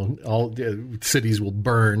doesn't, all cities will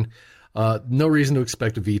burn. No reason to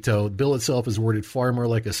expect a veto. The bill itself is worded far more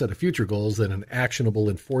like a set of future goals than an actionable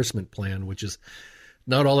enforcement plan, which is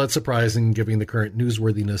not all that surprising given the current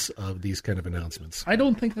newsworthiness of these kind of announcements. I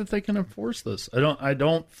don't think that they can enforce this. I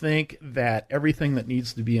don't think that everything that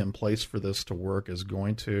needs to be in place for this to work is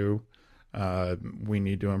going to. We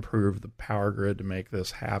need to improve the power grid to make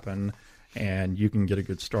this happen, and you can get a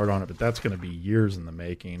good start on it, but that's going to be years in the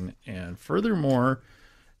making. And furthermore,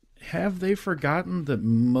 have they forgotten that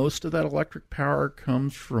most of that electric power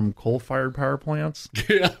comes from coal-fired power plants?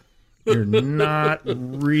 Yeah. You're not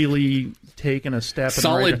really taking a step.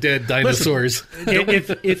 Solid dead dinosaurs.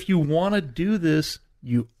 Listen, if you want to do this,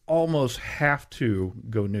 you almost have to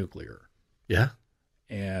go nuclear. Yeah.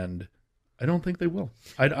 And I don't think they will.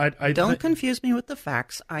 Don't confuse me with the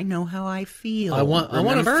facts. I know how I feel. I want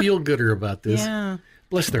to feel gooder about this. Yeah.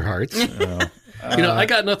 Bless their hearts. I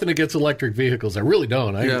got nothing against electric vehicles. I really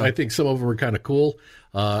don't. I think some of them are kind of cool.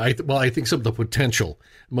 I think some of the potential.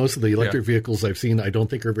 Most of the electric vehicles I've seen, I don't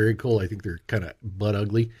think are very cool. I think they're kind of butt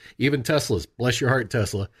ugly. Even Teslas. Bless your heart,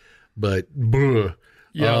 Tesla. But, bleh.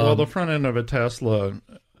 Yeah, well, the front end of a Tesla,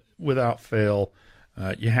 without fail,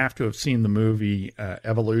 you have to have seen the movie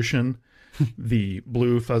Evolution, the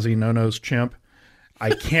blue fuzzy no-nose chimp. I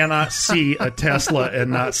cannot see a Tesla and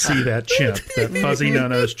not see that chimp, that fuzzy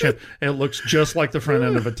no-nose chimp. It looks just like the front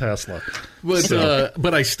end of a Tesla.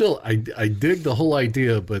 But I dig the whole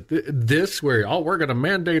idea. But this, where we're going to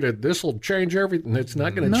mandate it, this will change everything. It's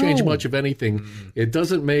not going to change much of anything. It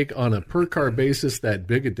doesn't make on a per car basis that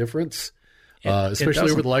big a difference. Especially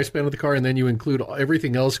over the lifespan of the car, and then you include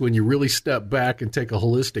everything else. When you really step back and take a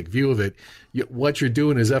holistic view of it, what you're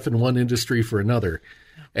doing is effing one industry for another.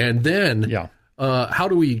 And then how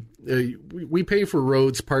do we pay for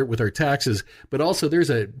roads part with our taxes, but also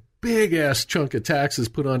there's a big-ass chunk of taxes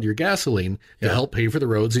put onto your gasoline to help pay for the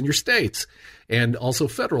roads in your states and also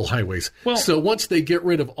federal highways. Well, so once they get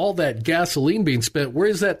rid of all that gasoline being spent, where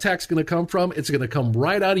is that tax going to come from? It's going to come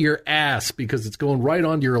right out of your ass because it's going right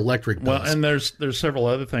onto your electric bills. Well, and there's several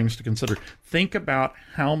other things to consider. Think about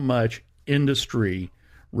how much industry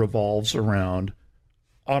revolves around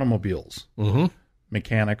automobiles,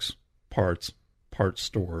 mechanics, parts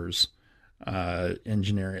stores,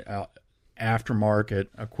 engineering, aftermarket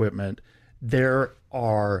equipment. There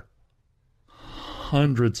are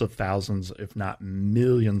hundreds of thousands, if not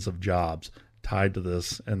millions of jobs tied to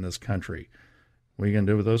this in this country. What are you going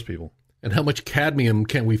to do with those people? And how much cadmium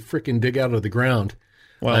can we frickin' dig out of the ground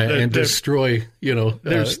and destroy,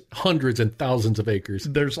 there's hundreds and thousands of acres?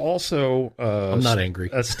 There's also I'm not angry.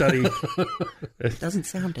 A study. It doesn't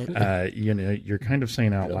sound it. You're kind of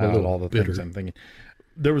saying out loud all the things I'm thinking.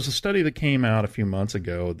 There was a study that came out a few months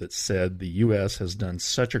ago that said the U.S. has done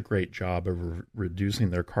such a great job of reducing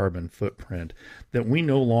their carbon footprint that we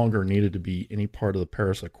no longer needed to be any part of the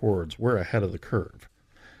Paris Accords. We're ahead of the curve.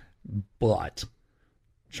 But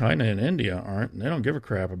China and India aren't, and they don't give a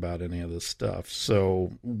crap about any of this stuff.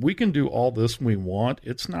 So we can do all this we want.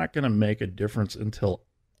 It's not going to make a difference until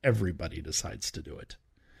everybody decides to do it.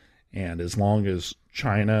 And as long as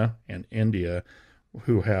China and India,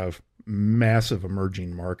 who have massive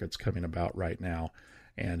emerging markets coming about right now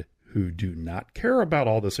and who do not care about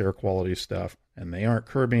all this air quality stuff, and they aren't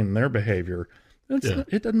curbing their behavior, it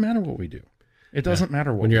doesn't matter what we do. It doesn't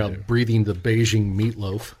matter what when you're we out breathing the Beijing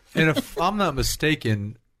meatloaf. And if I'm not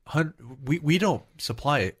mistaken, we don't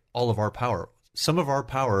supply all of our power. Some of our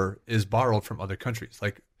power is borrowed from other countries.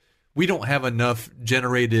 Like, we don't have enough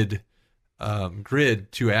generated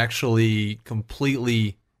grid to actually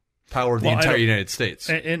completely power the entire United States.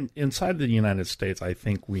 And inside the United States, I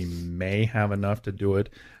think we may have enough to do it.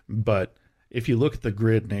 But if you look at the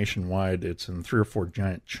grid nationwide, it's in 3 or 4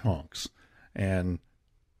 giant chunks. And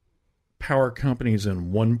power companies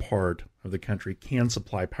in one part of the country can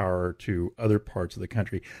supply power to other parts of the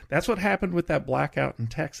country. That's what happened with that blackout in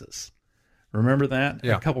Texas. Remember that?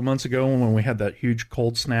 Yeah. A couple months ago when we had that huge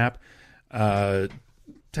cold snap,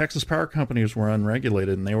 Texas power companies were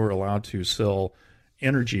unregulated and they were allowed to sell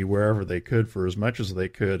energy wherever they could for as much as they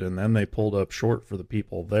could, and then they pulled up short for the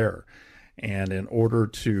people there. And in order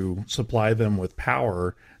to supply them with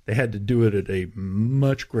power, they had to do it at a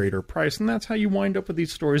much greater price. And that's how you wind up with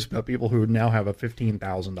these stories about people who now have a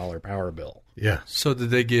 $15,000 power bill. Yeah. So did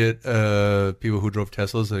they get people who drove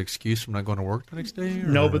Teslas an excuse from not going to work the next day? Or?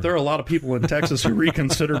 No, but there are a lot of people in Texas who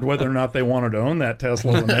reconsidered whether or not they wanted to own that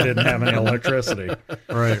Tesla when they didn't have any electricity.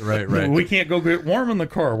 Right. We can't go get warm in the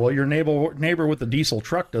car. Well, your neighbor with the diesel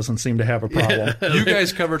truck doesn't seem to have a problem. You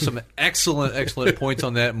guys covered some excellent points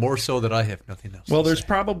on that, more so that I have nothing else. Well, there's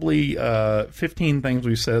probably 15 things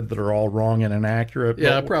we said said that are all wrong and inaccurate.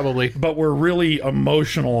 Yeah, probably. But we're really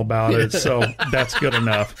emotional about it, so that's good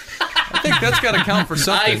enough. I think that's got to count for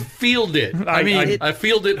something. I feeled it. I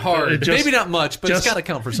feeled it hard. Just- Maybe not much, but it's got to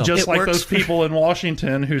count for something. Just It like works those people in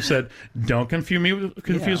Washington who said, "Don't confuse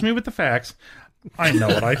me with the facts." I know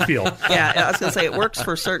what I feel. Yeah, I was going to say it works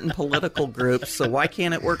for certain political groups, so why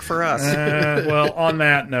can't it work for us? Well, on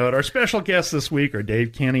that note, our special guests this week are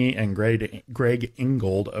Dave Kenny and Greg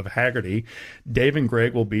Ingold of Hagerty. Dave and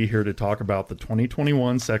Greg will be here to talk about the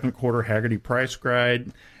 2021 second quarter Hagerty Price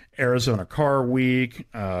Guide, Arizona Car Week,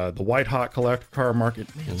 the White Hot collector car market.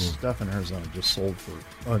 Man, stuff in Arizona just sold for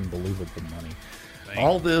unbelievable money.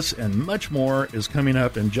 All this and much more is coming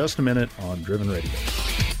up in just a minute on Driven Radio.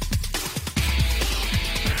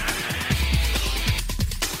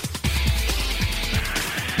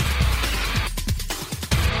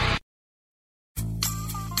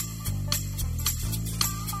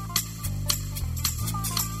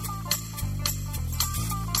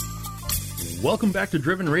 Welcome back to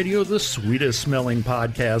Driven Radio, the sweetest smelling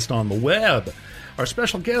podcast on the web. Our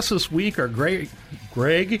special guests this week are Greg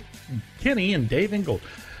Kenny and Dave Ingold.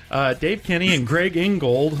 Dave Kenny and Greg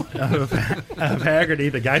Ingold of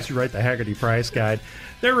Hagerty, the guys who write the Hagerty Price Guide.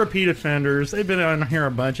 They're repeat offenders. They've been on here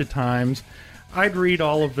a bunch of times. I'd read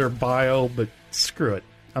all of their bio, but screw it.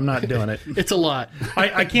 I'm not doing it. It's a lot.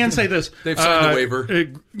 I can say this. They've signed the waiver.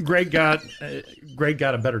 Greg got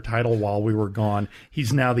a better title while we were gone.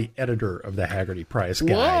 He's now the editor of the Hagerty Price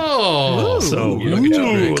Guide. Whoa! So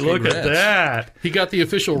look at that. He got the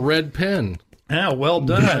official red pen. Yeah, well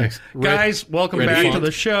done. Nice. Guys, welcome red back font. to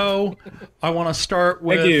the show. I want to start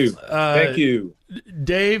with Thank you.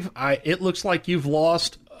 Dave. It looks like you've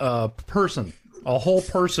lost a whole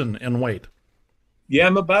person in weight. Yeah,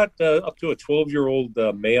 I'm about up to a 12-year-old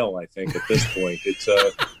male, I think, at this point.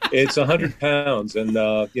 It's 100 pounds, and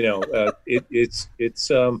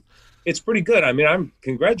it's pretty good. I mean,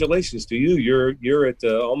 congratulations to you. You're at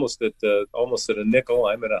almost at a nickel.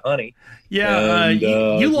 I'm at a honey. Yeah, And,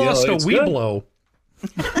 you lost a it's good. Weeblo.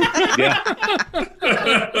 Yeah,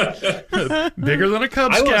 Bigger than a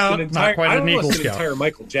Cub Scout, not quite an Eagle lost an Scout. entire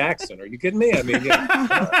Michael Jackson. Are you kidding me? I mean,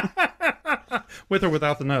 yeah. With or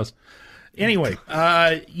without the nose. Anyway,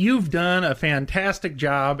 you've done a fantastic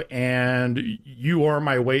job, and you are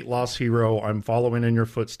my weight loss hero. I'm following in your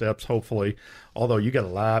footsteps, hopefully, although you got a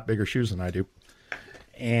lot bigger shoes than I do.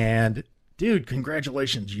 And, dude,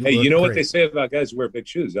 congratulations. Hey, you know what they say about guys who wear big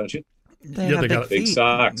shoes, don't you? They Yeah, have they got big Big feet.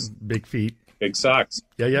 socks. Big feet. Big socks.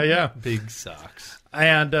 Yeah. Big socks.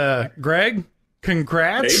 And, Greg,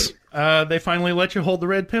 congrats. They finally let you hold the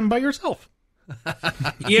red pin by yourself.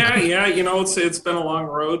 Yeah. You know, it's been a long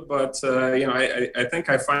road, but I think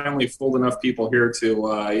I finally fooled enough people here to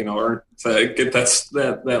earn to get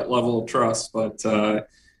that level of trust. But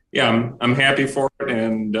I'm happy for it,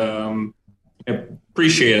 and I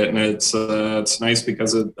appreciate it, and it's nice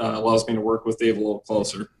because it allows me to work with Dave a little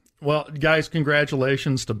closer. Well, guys,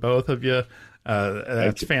 congratulations to both of you.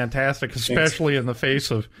 That's fantastic, especially in the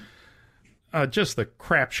face of just the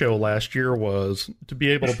crap show last year was. To be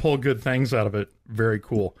able to pull good things out of it, very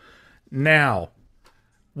cool. Now,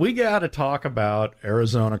 we got to talk about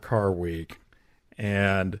Arizona Car Week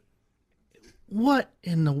and what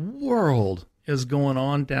in the world is going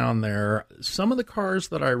on down there. Some of the cars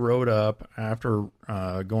that I wrote up after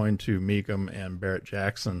going to Mecum and Barrett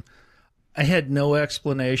Jackson, I had no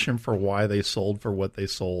explanation for why they sold for what they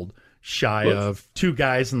sold, shy of two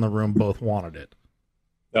guys in the room both wanted it.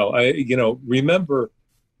 No, remember,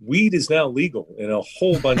 weed is now legal in a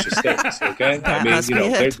whole bunch of states. Okay, I mean, must be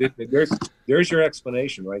it. there's your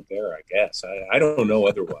explanation right there. I guess I don't know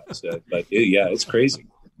otherwise, but it's crazy.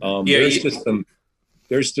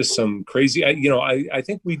 There's just some crazy. I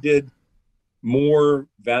think we did more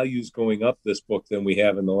values going up this book than we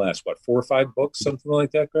have in the last 4 or 5 books, something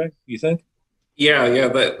like that. Greg, you think? Yeah,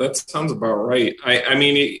 that sounds about right. I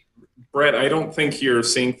mean, Brett, I don't think you're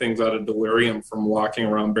seeing things out of delirium from walking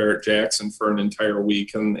around Barrett Jackson for an entire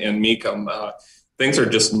week and Mecum. Things are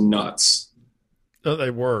just nuts. Oh,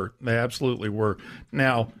 they were. They absolutely were.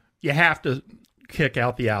 Now, you have to kick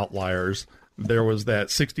out the outliers. There was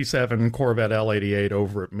that 67 Corvette L88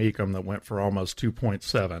 over at Mecum that went for almost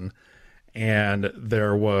 2.7. And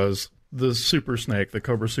there was the Super Snake, the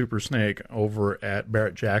Cobra Super Snake over at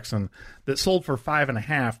Barrett Jackson that sold for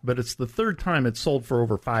 5.5, but it's the third time it's sold for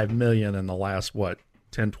over 5 million in the last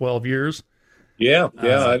 10, 12 years. Yeah.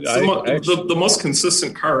 The most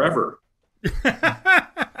consistent car ever.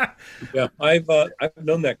 Yeah, I've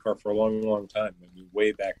known that car for a long time. I mean,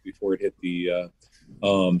 way back before it hit the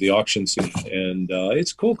auction scene, and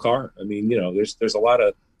it's a cool car. I mean, there's a lot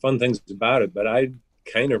of fun things about it, but I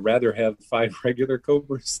kind of rather have 5 regular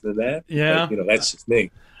Cobras than that. Yeah. But, that's just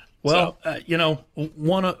me. Well,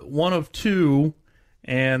 one of two,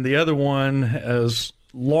 and the other one has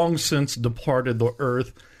long since departed the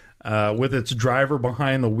earth with its driver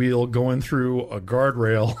behind the wheel going through a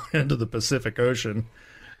guardrail into the Pacific Ocean.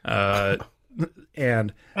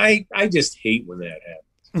 And I just hate when that happens.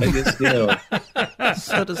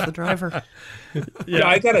 So does the driver. Yeah,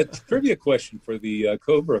 I got a trivia question for the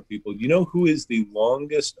Cobra people. You know who is the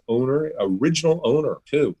longest original owner,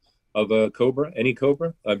 too, of a Cobra, any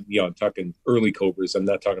Cobra? I'm talking early Cobras. I'm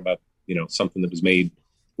not talking about, something that was made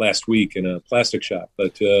last week in a plastic shop.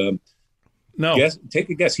 But no, take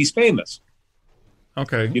a guess. He's famous.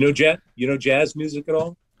 Okay. You know jazz music at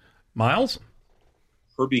all? Miles?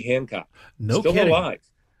 Herbie Hancock. No Still kidding. alive.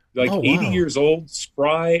 80 years old,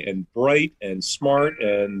 spry and bright and smart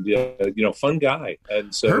and, fun guy.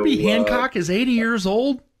 And so Herbie Hancock is 80 years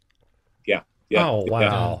old? Yeah. Oh,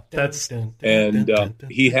 wow. And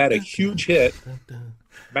he had a huge hit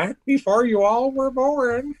back before you all were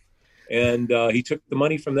born. And he took the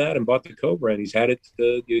money from that and bought the Cobra, and he's had it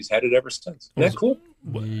ever since. Isn't that cool?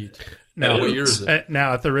 Now, what year is it?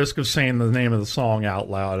 Now, at the risk of saying the name of the song out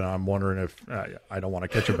loud, and I'm wondering if I don't want to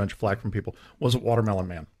catch a bunch of flack from people, was it Watermelon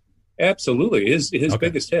Man? Absolutely, his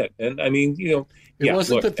biggest hit. And I mean, it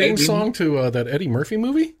wasn't the theme song to that Eddie Murphy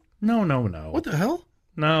movie. No. What the hell?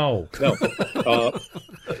 No. No.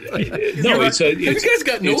 You guys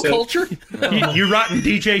got no culture. You rotten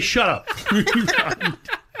DJ, shut up.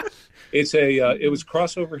 It was a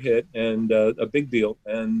crossover hit and a big deal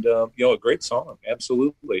and a great song,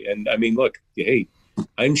 absolutely. And I mean, look, hey,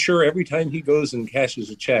 I'm sure every time he goes and cashes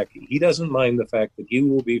a check, he doesn't mind the fact that he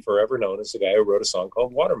will be forever known as the guy who wrote a song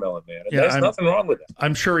called Watermelon Man. And there's nothing wrong with that.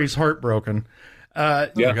 I'm sure he's heartbroken. I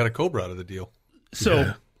got a Cobra out of the deal.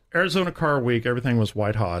 So Arizona Car Week, everything was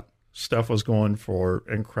white hot. Stuff was going for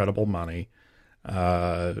incredible money.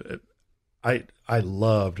 I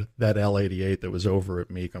loved that L88 that was over at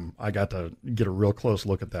Mecum. I got to get a real close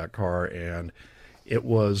look at that car, and it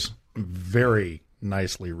was very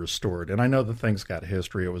nicely restored. And I know the thing's got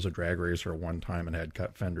history. It was a drag racer at one time and had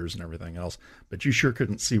cut fenders and everything else, but you sure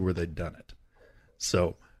couldn't see where they'd done it.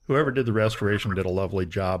 So whoever did the restoration did a lovely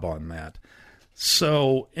job on that.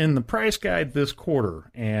 So in the price guide this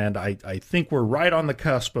quarter, and I think we're right on the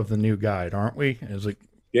cusp of the new guide, aren't we?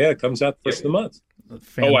 Yeah, it comes out first of the month.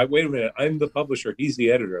 Wait a minute. I'm the publisher. He's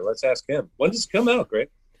the editor. Let's ask him. When does it come out, Greg?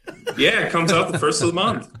 Yeah, it comes out the first of the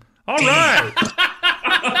month. All right.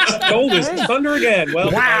 Cold as thunder again.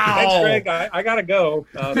 Well, wow. Thanks, Greg. I got to go.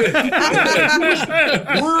 We're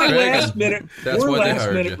last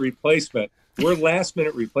minute replacement. We're last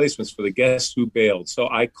minute replacements for the guests who bailed. So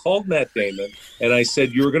I called Matt Damon and I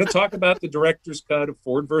said, you were going to talk about the director's cut of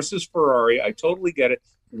Ford versus Ferrari. I totally get it.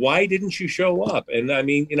 Why didn't you show up? And I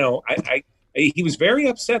mean, he was very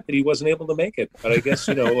upset that he wasn't able to make it. But I guess,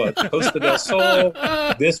 Costa del Sol,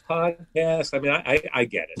 this podcast. I mean, I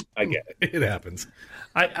get it. I get it. It happens.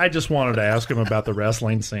 I just wanted to ask him about the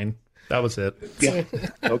wrestling scene. That was it. Yeah.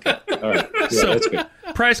 Okay. All right. Yeah, so, that's good.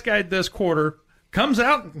 Price guide this quarter comes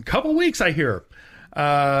out in a couple weeks, I hear. Who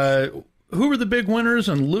are the big winners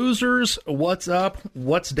and losers? What's up?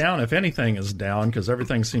 What's down, if anything is down, because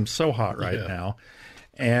everything seems so hot right now.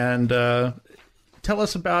 And tell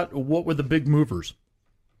us about what were the big movers.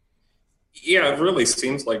 Yeah, it really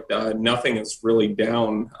seems like nothing is really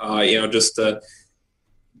down. Just a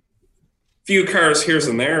few cars here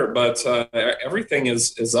and there, but everything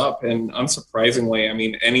is up. And unsurprisingly, I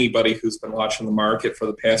mean, anybody who's been watching the market for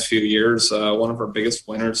the past few years, one of our biggest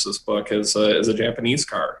winners this book is a Japanese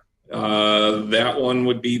car. That one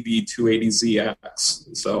would be the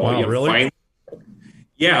 280ZX. So, wow, really?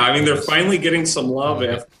 They're finally getting some love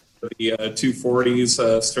after the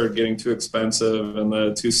 240s started getting too expensive and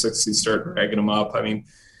the 260s started dragging them up. I mean,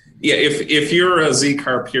 yeah, if you're a Z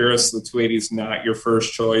car purist, the 280 is not your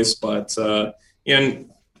first choice, but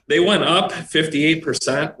and they went up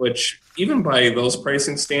 58%, which even by those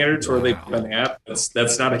pricing standards where they've been at,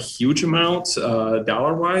 that's not a huge amount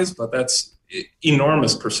dollar wise, but that's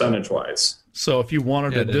enormous percentage wise. So if you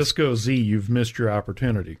wanted a Disco Z, you've missed your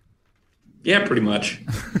opportunity. Yeah, pretty much.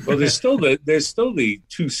 Well, there's still the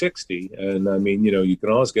 260, and I mean, you can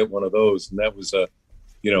always get one of those, and that was a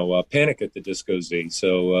Panic at the Disco Z.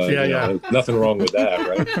 So nothing wrong with that,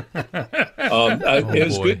 right? It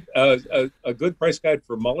was good. A good price guide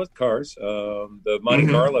for mullet cars. The Monte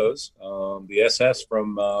Carlos, the SS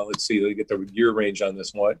from let's see, they get the year range on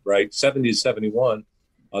this one, right? 70 to 71.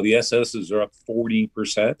 The SSs are up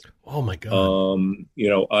 40%. Oh my God!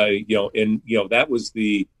 That was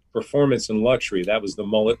the performance and luxury. That was the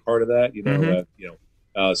mullet part of that.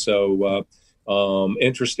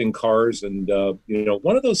 interesting cars, and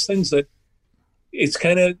one of those things that it's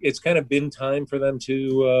kind of been time for them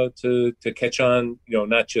to catch on,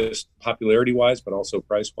 not just popularity wise, but also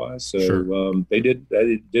price wise. So sure. They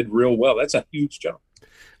did real well. That's a huge jump.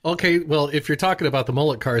 Okay, well, if you're talking about the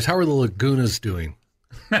mullet cars, how are the Lagunas doing?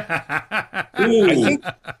 I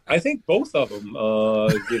think both of them,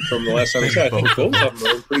 from the last time I said, I think both of them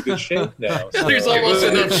are in pretty good shape now. So. There's almost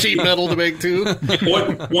enough sheet metal to make two.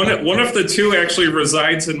 One of the two actually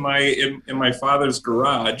resides in my father's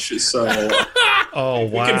garage. So oh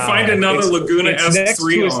wow, we can find another Laguna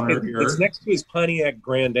S3 owner here. It's next to his Pontiac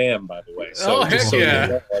Grand Am, by the way. So heck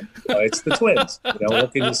yeah! It's the twins.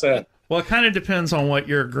 What can you say? Well, it kind of depends on what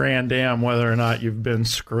your Grand Am, whether or not you've been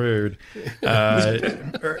screwed.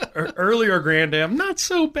 Earlier Grand Am, not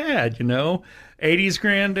so bad, 80s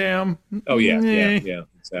Grand Am. Oh, yeah, exactly.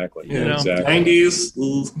 Exactly. 90s.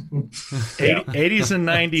 80s and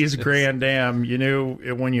 90s Grand Am, you knew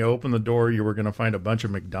when you opened the door, you were going to find a bunch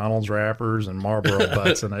of McDonald's wrappers and Marlboro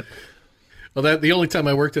butts in it. Well, the only time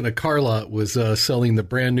I worked in a car lot was selling the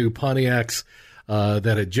brand new Pontiacs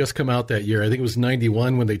that had just come out that year. I think it was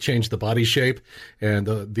 91 when they changed the body shape and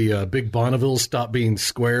the big Bonnevilles stopped being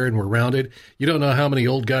square and were rounded. You don't know how many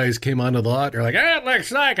old guys came onto the lot. They're like, that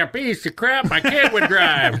looks like a piece of crap my kid would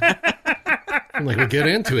drive. I'm like, well, get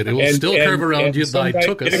into it. It will still curve around you. I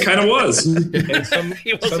took it. It kind of was. And some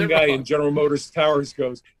guy in General Motors Towers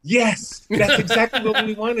goes, yes, that's exactly what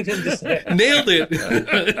we wanted him to say. Nailed it.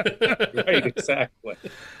 Right, exactly.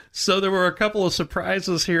 So there were a couple of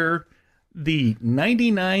surprises here. The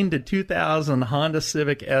 99 to 2000 Honda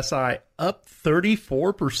Civic Si up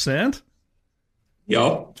 34%.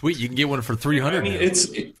 Yep. Sweet, you can get one for $300. I mean,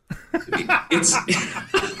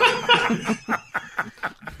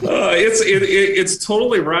 it's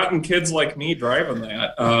totally rotten kids like me driving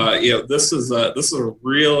that. This is a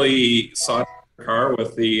really sought car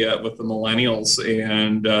with the millennials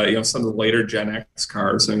and some of the later Gen X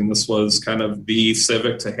cars. I mean, this was kind of the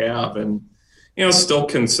Civic to have, and still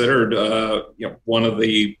considered one of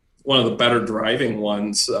the better driving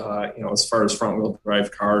ones as far as front wheel drive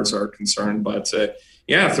cars are concerned. But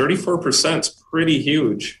 34% is pretty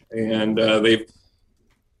huge, and they've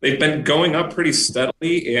been going up pretty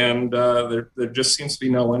steadily, and there just seems to be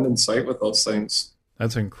no end in sight with those things.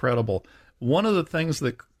 That's incredible. One of the things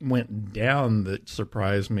that went down that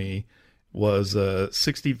surprised me was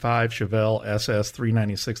 65 Chevelle SS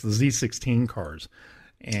 396, the Z16 cars,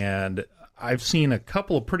 and I've seen a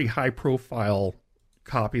couple of pretty high-profile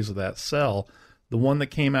copies of that sell. The one that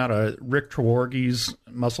came out of Rick Trevorgy's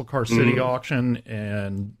Muscle Car City auction,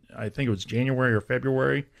 and I think it was January or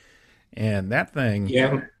February, and that thing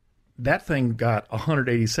got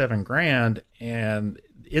 $187,000, and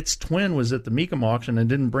its twin was at the Mecum auction and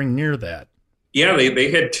didn't bring near that. Yeah, they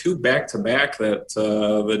had two back-to-back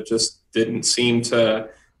that just didn't seem to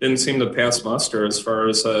pass muster as far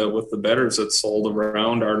as with the bettors that sold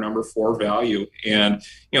around our number 4 value. And,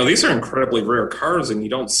 these are incredibly rare cars and you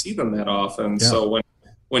don't see them that often. Yeah. So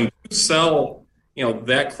when you sell,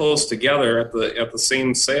 that close together at the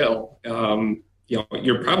same sale,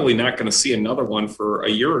 you're probably not going to see another one for a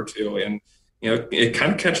year or two. And, it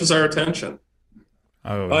kind of catches our attention.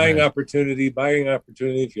 Oh, buying opportunity.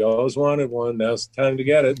 If you always wanted one, now's the time to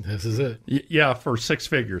get it. This is it. Yeah, for 6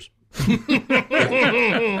 figures.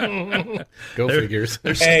 Go figures.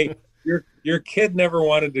 Hey, your kid never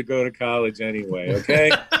wanted to go to college anyway, okay?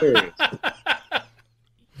 Serious.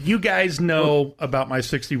 You guys know about my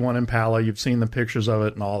 61 Impala. You've seen the pictures of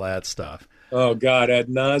it and all that stuff. Oh, God, ad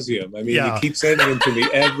nauseum. I mean, you keep sending them to me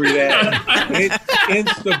every day.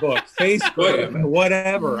 Instabook, Facebook,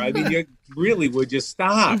 whatever. I mean, would you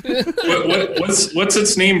stop? What's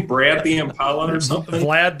its name? Brad the Impala or something?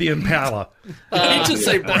 Vlad the Impala. You just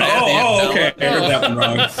say Brad okay. I heard that one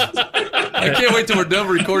wrong. I can't wait till we're done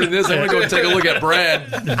recording this. I'm going to go take a look at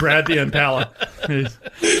Brad. Brad the Impala.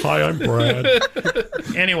 Hi, I'm Brad.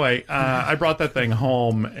 Anyway, I brought that thing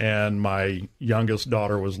home, and my youngest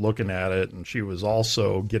daughter was looking at it, and she was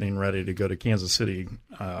also getting ready to go to Kansas City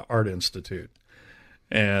Art Institute.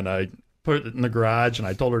 And I put it in the garage, and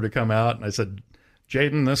I told her to come out, and I said,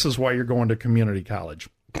 Jaden, this is why you're going to community college.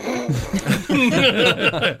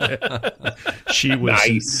 She was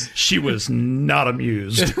nice. She was not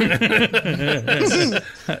amused.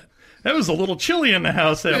 That was a little chilly in the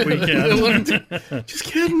house that weekend. Just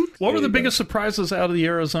kidding. What were the biggest surprises out of the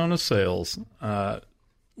Arizona sales?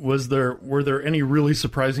 Were there any really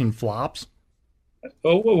surprising flops?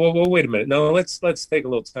 Oh, wait a minute. No, let's take a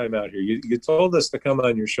little time out here. You told us to come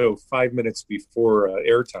on your show 5 minutes before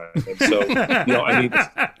airtime, and so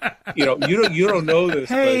you don't know this.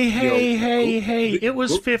 Hey! It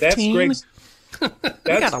was 15.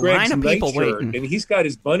 That's Greg's nightshirt, and he's got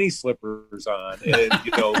his bunny slippers on, and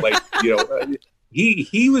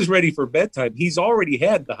he was ready for bedtime. He's already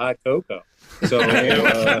had the hot cocoa, so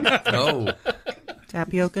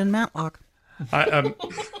tapioca and Matlock.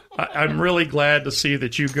 I'm really glad to see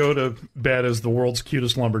that you go to bed as the world's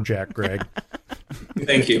cutest lumberjack, Greg.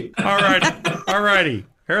 Thank you. All righty.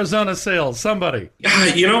 Arizona sales, somebody.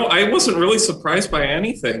 I wasn't really surprised by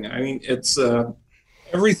anything. I mean, it's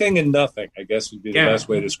everything and nothing, I guess would be the best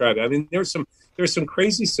way to describe it. I mean, there's some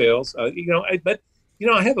crazy sales. I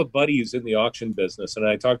have a buddy who's in the auction business, and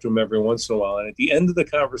I talk to him every once in a while. And at the end of the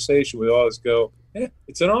conversation, we always go,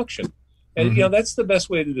 it's an auction. And, that's the best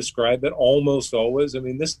way to describe it almost always. I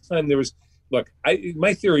mean, this time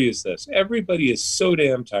my theory is this. Everybody is so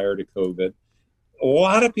damn tired of COVID. A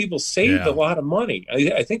lot of people saved a lot of money.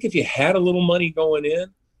 I think if you had a little money going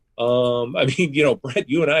in, Brett,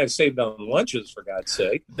 you and I have saved on lunches, for God's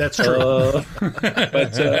sake. That's true.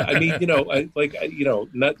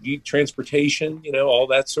 Not transportation, all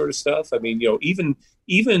that sort of stuff. I mean,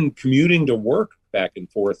 even commuting to work back and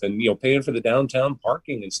forth and, paying for the downtown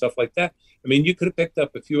parking and stuff like that. I mean, you could have picked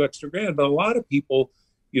up a few extra grand, but a lot of people,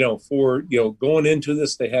 going into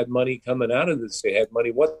this, they had money. Coming out of this, they had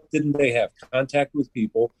money. What didn't they have? Contact with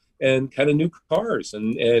people and kind of new cars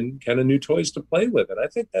and kind of new toys to play with. And I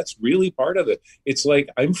think that's really part of it. It's like,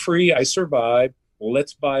 I'm free, I survived. Well,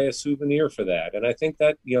 let's buy a souvenir for that. And I think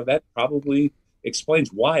that, that probably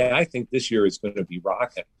explains why I think this year is going to be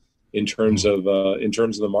rocking in terms of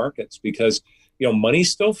the markets, because, money's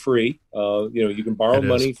still free. You can borrow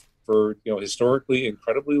money for, historically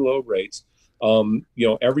incredibly low rates.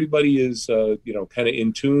 Everybody is, kind of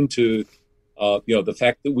in tune to, the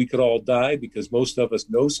fact that we could all die, because most of us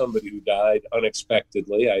know somebody who died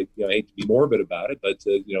unexpectedly. I hate to be morbid about it, but,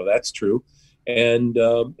 that's true. And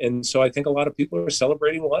so I think a lot of people are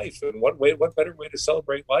celebrating life. And what better way to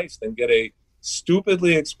celebrate life than get a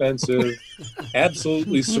stupidly expensive,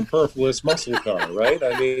 absolutely superfluous muscle car, right?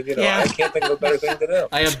 I mean, I can't think of a better thing to do.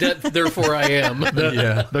 I have debt, therefore I am.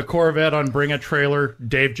 The Corvette on Bring a Trailer.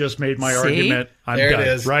 Dave just made my argument. I'm there done. It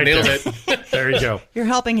is. Right Nailed there. it. There you go. You're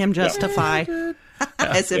helping him justify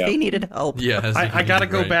as if he needed help. Yeah, I got to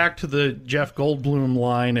go back to the Jeff Goldblum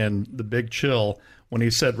line and The Big Chill when he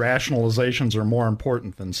said rationalizations are more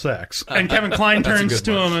important than sex. And Kevin Kline turns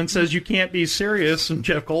to him and says, you can't be serious. And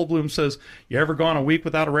Jeff Goldblum says, you ever gone a week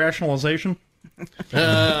without a rationalization?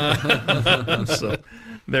 So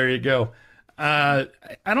there you go. I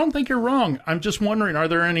don't think you're wrong. I'm just wondering, are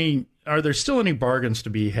there still any bargains to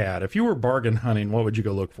be had? If you were bargain hunting, what would you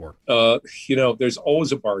go look for? There's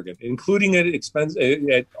always a bargain, including at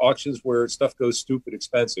auctions where stuff goes stupid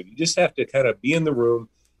expensive. You just have to kind of be in the room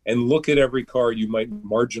and look at every car you might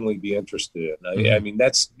marginally be interested in. I mean,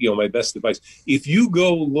 that's, my best advice. If you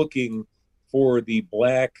go looking for the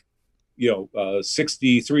black,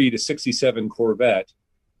 63 to 67 Corvette,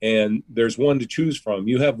 and there's one to choose from,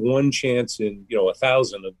 you have one chance in,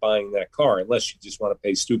 1,000 of buying that car, unless you just want to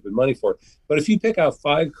pay stupid money for it. But if you pick out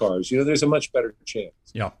 5 cars, there's a much better chance.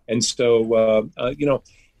 Yeah. And so,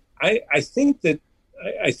 I think that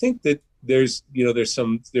there's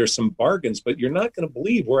some bargains, but you're not going to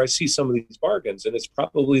believe where I see some of these bargains, and it's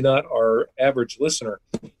probably not our average listener.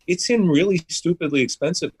 It's in really stupidly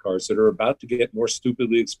expensive cars that are about to get more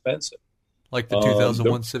stupidly expensive, like the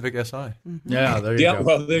 2001 Civic Si. Mm-hmm. Yeah, there you go.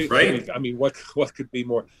 Well, right. I mean, what could be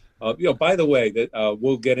more? By the way, that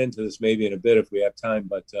we'll get into this maybe in a bit if we have time.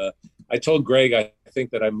 But I told Greg I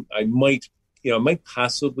think that I might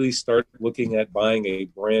possibly start looking at buying a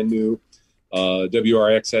brand new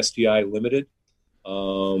WRX STI Limited.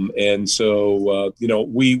 And so,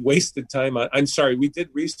 we wasted time on, I'm sorry, we did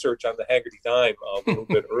research on the Haggerty Dime a little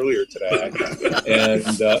bit earlier today. And,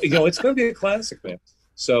 it's going to be a classic, man.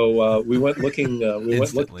 So we went looking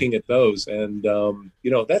at those, and,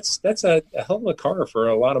 that's a hell of a car for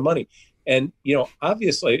a lot of money. And,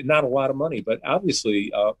 obviously not a lot of money, but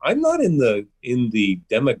obviously I'm not in the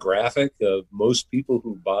demographic of most people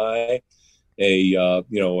who buy a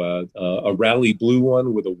rally blue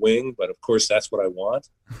one with a wing, but of course that's what I want.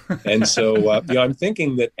 And so I'm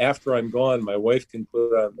thinking that after I'm gone, my wife can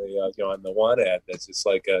put on the on the want ad that's just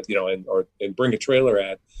like and Bring a Trailer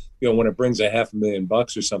ad, when it brings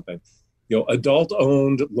 $500,000 or something, adult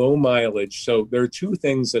owned, low mileage. So there are two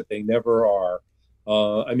things that they never are.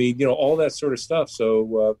 All that sort of stuff.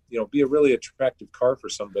 So be a really attractive car for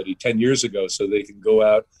somebody 10 years ago, so they can go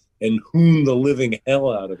out and hoon the living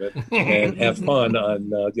hell out of it and have fun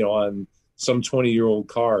on some 20-year-old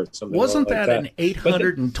car. Wasn't like that an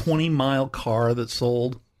 820-mile car that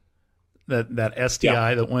sold, that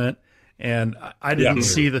STI that went? And I didn't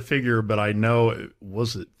see the figure, but I know,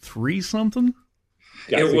 was it 3 something?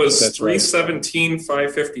 Yeah, it was 317,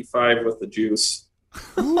 555 with the juice.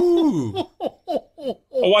 Ooh.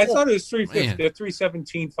 Oh, I thought it was 350,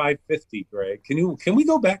 317, 550, Greg. Can we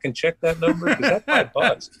go back and check that number? Because that's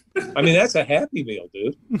 $5. I mean, that's a Happy Meal,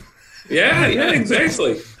 dude. Yeah,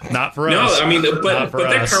 exactly. Not for us. No, I mean, but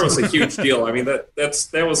that car was a huge deal. I mean, that was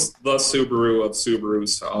the Subaru of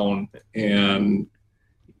Subaru's own, and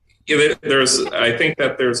I think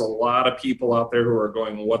that there's a lot of people out there who are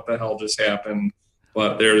going, "What the hell just happened?"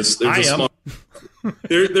 But there's a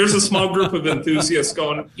small group of enthusiasts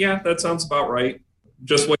going, "Yeah, that sounds about right.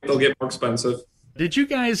 Just wait, they'll get more expensive." Did you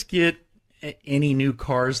guys get any new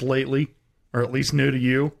cars lately, or at least new to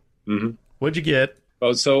you? Mm-hmm. What'd you get?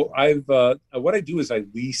 Oh, so I've what I do is I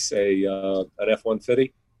lease an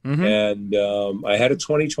F-150, and I had a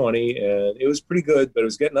 2020, and it was pretty good, but it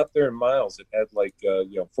was getting up there in miles. It had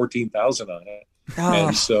 14,000 on it.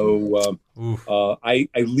 And so I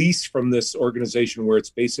lease from this organization where it's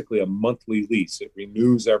basically a monthly lease. It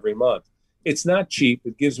renews every month. It's not cheap.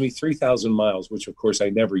 It gives me 3,000 miles, which, of course, I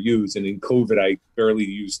never use. And in COVID, I barely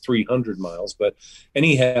used 300 miles. But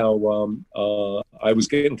anyhow, I was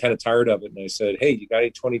getting kind of tired of it. And I said, hey, you got any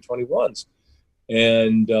 2021s?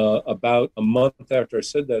 And about a month after I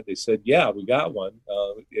said that, they said, yeah, we got one.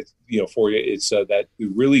 It's for you. It's that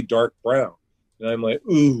really dark brown. And I'm like,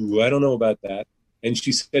 ooh, I don't know about that. And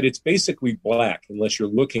she said, it's basically black unless you're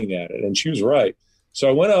looking at it. And she was right. So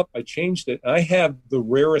I went up, I changed it. I have the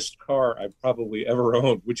rarest car I've probably ever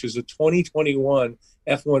owned, which is a 2021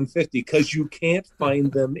 F-150, because you can't find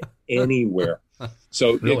them anywhere.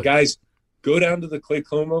 So really? Guys, go down to the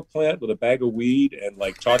Claycoma plant with a bag of weed and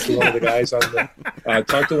talk to one of the guys on the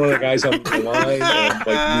line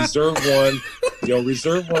and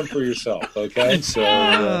reserve one for yourself. Okay. So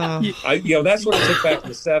that's what it took back in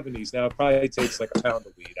the 70s. Now it probably takes a pound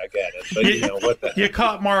of weed. I get it. But what the You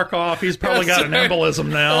caught Mark off. He's probably got an embolism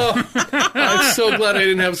now. I'm so glad I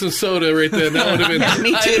didn't have some soda right then. That would have been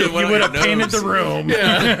me too. You would have painted the room.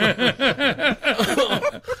 Yeah.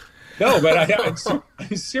 No, but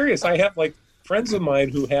I'm serious. I have friends of mine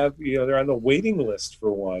who have, they're on the waiting list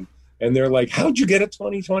for one. And they're like, how'd you get a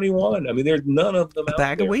 2021? I mean, there's none of them out there. A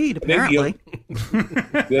bag of weed, apparently.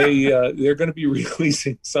 They're going to be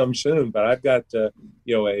releasing some soon. But I've got, a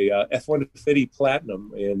F-150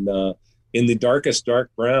 Platinum in the darkest dark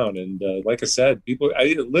brown. And like I said, people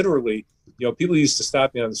used to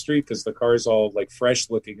stop me on the street because the car's all fresh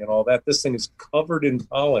looking and all that. This thing is covered in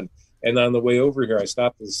pollen. And on the way over here, I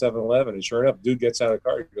stopped at the 7-Eleven, and sure enough, dude gets out of the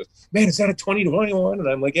car. He goes, man, is that a 2021? And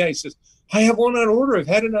I'm like, yeah. He says, I have one on order. I've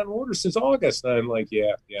had it on order since August. And I'm like,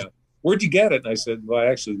 yeah. Where'd you get it? And I said, well, I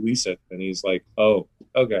actually lease it. And he's like, oh,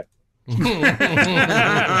 okay.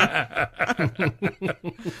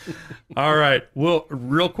 All right. Well,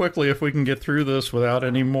 real quickly, if we can get through this without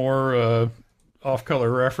any more off-color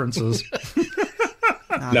references.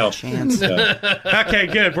 No chance. No. Okay,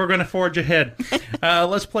 good. We're going to forge ahead.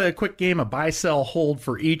 Let's play a quick game of buy, sell, hold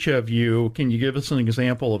for each of you. Can you give us an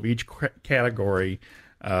example of each category?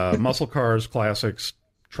 Muscle cars, classics,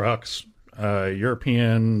 trucks,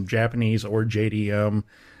 European, Japanese, or JDM,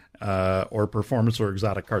 or performance or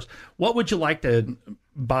exotic cars. What would you like to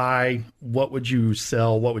buy? What would you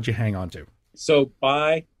sell? What would you hang on to? So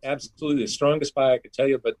buy, absolutely the strongest buy I could tell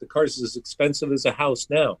you, but the car's as expensive as a house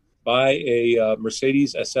now. Buy a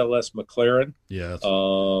Mercedes SLS McLaren. Yes.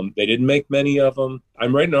 They didn't make many of them.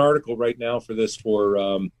 I'm writing an article right now for this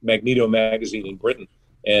for Magneto magazine in Britain.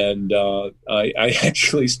 And I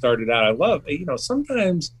actually started out, I love,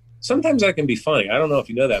 sometimes I can be funny. I don't know if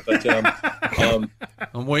you know that, but I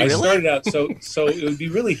started out, so it would be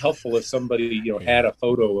really helpful if somebody, had a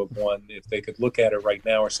photo of one, if they could look at it right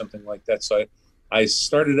now or something like that. So I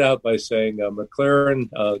started out by saying McLaren,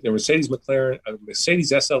 Mercedes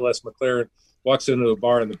SLS McLaren walks into a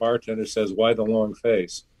bar and the bartender says, why the long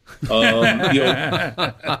face? For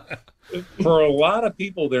a lot of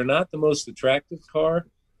people, they're not the most attractive car,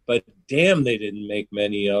 but damn, they didn't make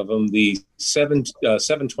many of them. The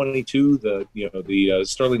 722, the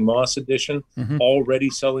Sterling Moss edition, already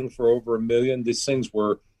selling for over $1 million. These things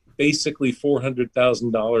were basically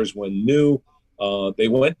 $400,000 when new. They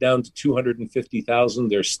went down to $250,000.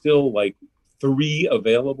 There's still 3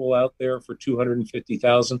 available out there for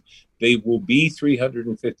 $250,000. They will be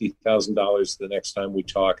 $350,000 the next time we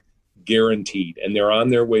talk, guaranteed. And they're on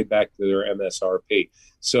their way back to their MSRP.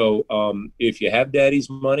 So if you have daddy's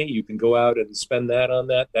money, you can go out and spend that on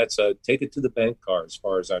that. That's a take it to the bank car as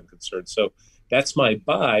far as I'm concerned. So that's my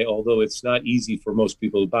buy, although it's not easy for most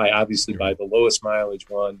people to buy. Obviously, buy the lowest mileage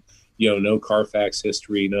one. No Carfax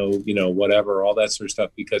history, no, whatever, all that sort of stuff,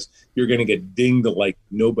 because you're going to get dinged like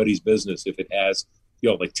nobody's business if it has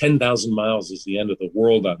like 10,000 miles is the end of the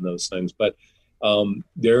world on those things. But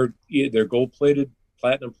they're gold-plated,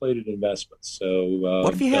 platinum-plated investments. So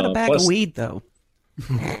what if you had a bag of weed, though?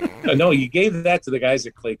 No, you gave that to the guys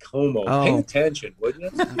at Claycomo. Pay attention,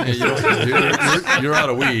 wouldn't you? You're out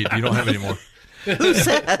of weed. You don't have any more. Who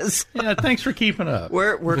says? Yeah, thanks for keeping up.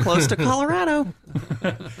 We're close to Colorado.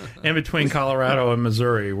 In between Colorado and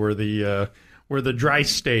Missouri, we're the dry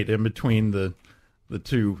state in between the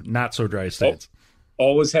two not so dry states.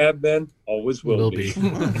 Always have been, always will be.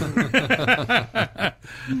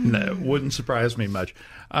 No, wouldn't surprise me much.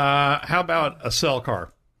 How about a cell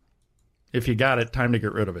car? If you got it, time to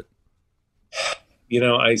get rid of it.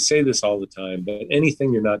 I say this all the time, but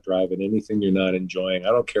anything you're not driving, anything you're not enjoying, I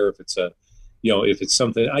don't care if it's if it's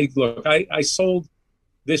something. I sold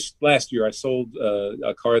this last year. I sold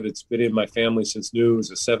a car that's been in my family since new. It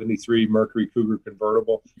was a '73 Mercury Cougar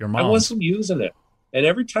convertible. Your mom's. I wasn't using it, and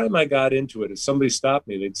every time I got into it, if somebody stopped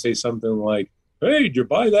me, they'd say something like, "Hey, did you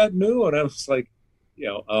buy that new?" And I was like,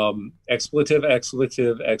 expletive.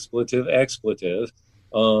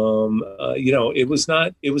 It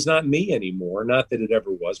was not me anymore. Not that it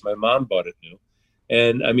ever was. My mom bought it new.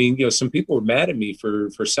 And I mean, some people were mad at me for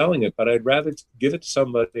selling it, but I'd rather give it to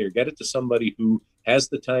somebody or get it to somebody who has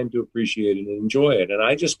the time to appreciate it and enjoy it. And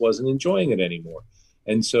I just wasn't enjoying it anymore.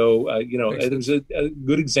 And so, it was a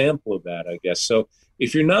good example of that, I guess. So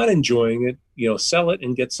if you're not enjoying it, sell it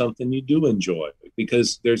and get something you do enjoy,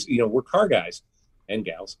 because we're car guys and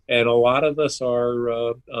gals. And a lot of us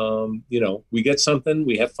are, we get something,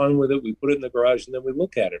 we have fun with it, we put it in the garage, and then we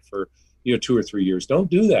look at it for, 2 or 3 years.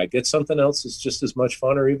 Don't do that. Get something else that's just as much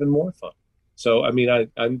fun or even more fun. So, I mean,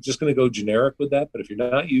 I'm just going to go generic with that. But if you're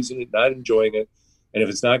not using it, not enjoying it, and if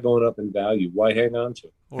it's not going up in value, why hang on to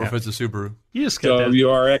it? Or if it's a Subaru. You just get that.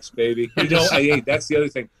 WRX, baby. That's the other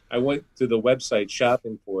thing. I went to the website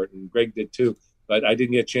shopping for it, and Greg did too. But I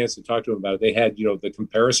didn't get a chance to talk to him about it. They had, the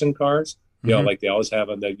comparison cars. Like they always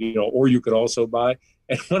have on the, or you could also buy.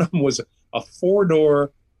 And one of them was a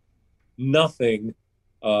 4-door, nothing,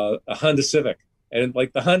 a Honda Civic. And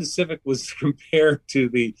like the Honda Civic was compared to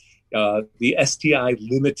the STI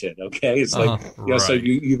Limited. Okay. It's like, right. So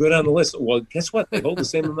you go down the list. Well, guess what? They hold the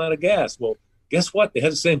same amount of gas. Well, guess what? They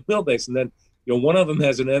have the same wheelbase. And then, one of them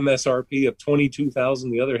has an MSRP of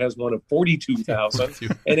 22,000. The other has one of 42,000.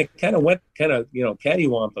 And it kind of went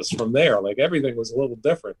cattywampus from there. Like everything was a little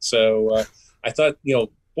different. So I thought,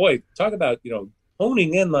 boy, talk about,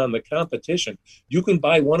 honing in on the competition. You can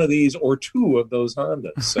buy one of these or two of those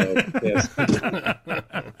Hondas. So, yes.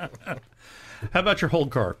 How about your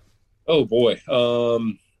hold car? Oh, boy.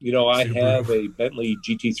 I have a Bentley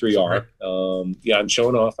GT3R. I'm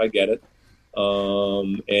showing off. I get it.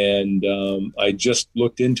 I just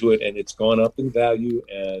looked into it, and it's gone up in value,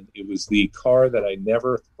 and it was the car that I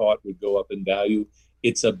never thought would go up in value.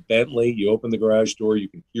 It's a Bentley. You open the garage door, you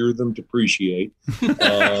can hear them depreciate.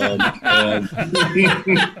 And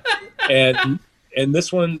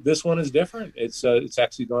this one is different. It's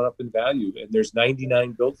actually gone up in value, and there's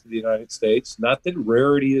 99 built for the United States. Not that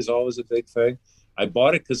rarity is always a big thing. I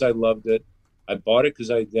bought it because I loved it. I bought it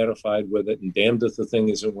because I identified with it, and damned if the thing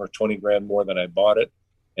isn't worth $20,000 more than I bought it.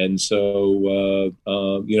 And so,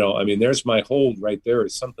 there's my hold right there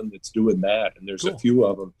is something that's doing that. And there's a few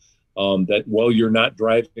of them that, you're not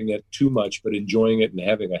driving it too much, but enjoying it and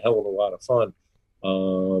having a hell of a lot of fun.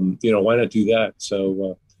 Why not do that?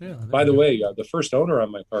 So, by the way, the first owner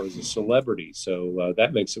on my car was a celebrity, so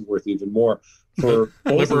that makes it worth even more. For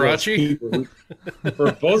both of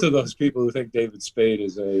those people who think David Spade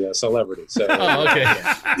is a celebrity. So, okay.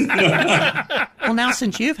 Well, now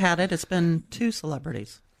since you've had it, it's been 2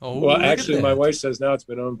 celebrities. Oh, well, actually, my wife says now it's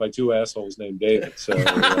been owned by 2 assholes named David. So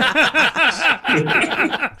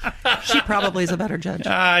she probably is a better judge.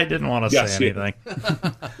 I didn't want to say anything.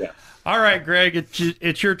 Yeah. All right, Greg,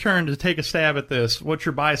 it's your turn to take a stab at this. What's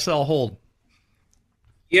your buy, sell, hold?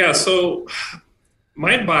 Yeah, so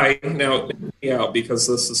my buy now, because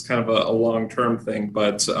this is kind of a long-term thing,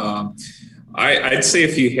 but I'd say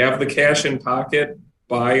if you have the cash in pocket,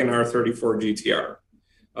 buy an R34 GTR.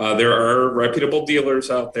 There are reputable dealers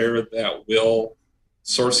out there that will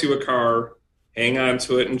source you a car, hang on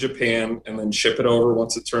to it in Japan, and then ship it over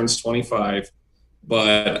once it turns 25.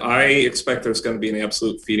 But I expect there's going to be an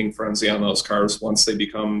absolute feeding frenzy on those cars once they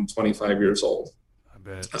become 25 years old. I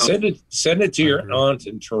bet. Send it to your aunt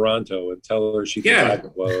in Toronto and tell her she can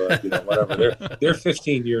talk about, whatever. They're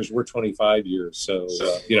 15 years, we're 25 years. So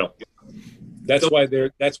that's why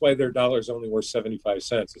their dollar's only worth 75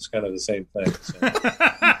 cents. It's kind of the same thing. So.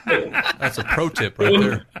 That's a pro tip right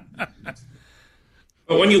there.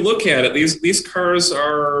 But when you look at it, these cars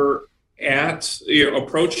are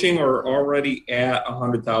approaching or already at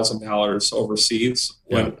 $100,000 overseas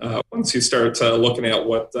when once you start looking at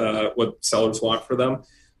what sellers want for them.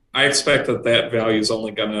 I expect that value is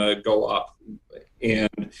only going to go up.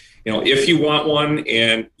 And if you want one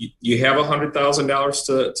and you have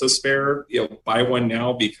 $100,000 to spare, buy one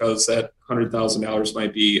now, because that $100,000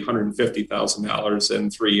 might be $150,000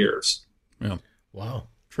 in 3 years. Yeah. Wow.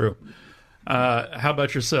 True. How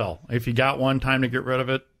about your cell? If you got one, time to get rid of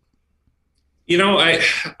it?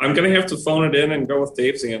 I'm going to have to phone it in and go with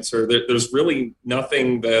Dave's answer. There's really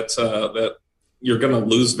nothing that you're going to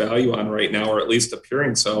lose value on right now, or at least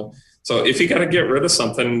appearing so. So if you got to get rid of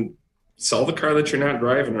something, sell the car that you're not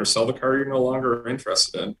driving, or sell the car you're no longer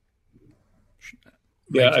interested in.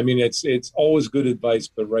 Yeah, I mean, it's always good advice,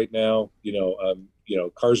 but right now,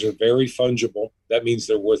 cars are very fungible. That means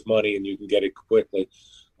they're worth money and you can get it quickly.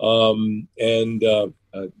 Sorry,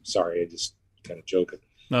 I just kind of joking.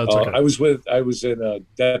 No, it's okay. I was in a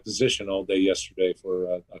deposition all day yesterday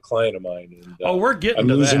for a client of mine. And, we're getting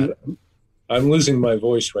to that. I'm losing my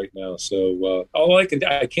voice right now. So I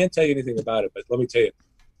can't tell you anything about it, but let me tell you,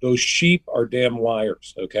 those sheep are damn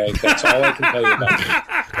liars. Okay. That's all I can tell you about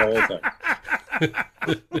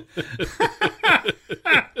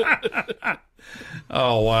it.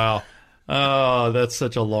 Oh, wow. Oh, that's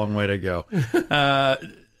such a long way to go.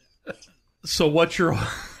 So what's your...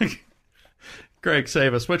 Greg,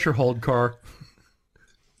 save us. What's your hold car?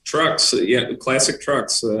 Trucks, classic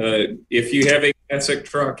trucks. If you have a classic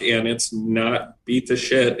truck and it's not beat to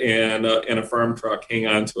shit and a farm truck, hang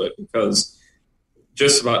on to it, because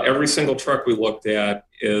just about every single truck we looked at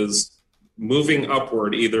is moving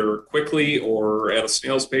upward, either quickly or at a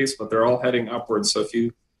snail's pace, but they're all heading upward. So if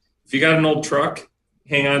you got an old truck,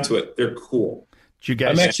 hang on to it. They're cool.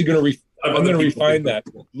 I'm actually going to refine that.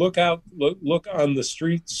 Look on the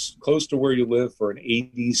streets close to where you live for an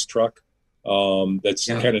 80s truck that's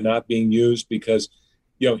kind of not being used, because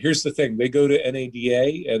here's the thing: they go to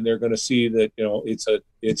NADA and they're going to see that it's a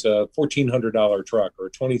 $1,400 truck or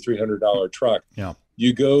a $2,300 truck. Yeah.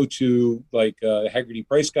 You go to like Hagerty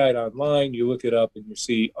Price Guide online, you look it up and you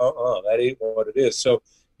see that ain't what it is. So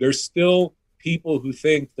there's still people who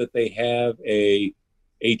think that they have a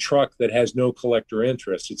truck that has no collector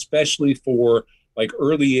interest, especially for like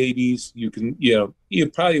early 80s. You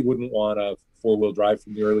probably wouldn't want a 4-wheel drive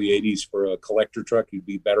from the early 80s for a collector truck. You'd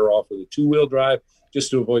be better off with a 2-wheel drive just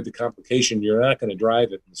to avoid the complication. You're not going to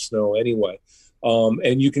drive it in the snow anyway.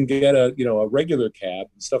 And you can get a regular cab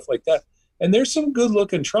and stuff like that. And there's some good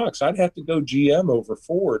looking trucks. I'd have to go GM over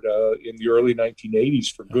Ford in the early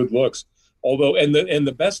 1980s for good looks. Although, and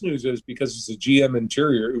the best news is, because it's a GM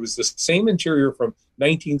interior, it was the same interior from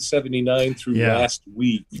 1979 through last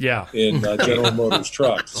week in General Motors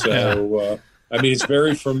trucks. So, it's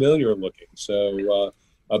very familiar looking. So,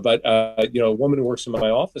 but a woman who works in my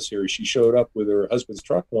office here, she showed up with her husband's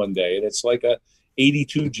truck one day, and it's like a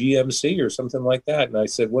 82 GMC or something like that. And I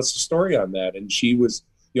said, "What's the story on that?" And she was,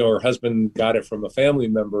 her husband got it from a family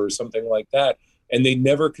member or something like that. And they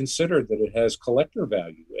never considered that it has collector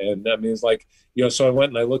value. And it's like, so I went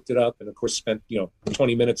and I looked it up, and of course spent,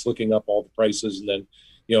 20 minutes looking up all the prices, and then,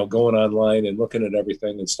 going online and looking at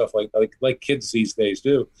everything and stuff like kids these days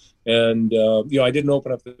do. And, I didn't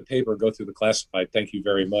open up the paper and go through the classified. Thank you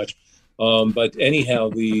very much. But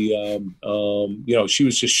anyhow, she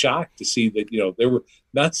was just shocked to see that, they were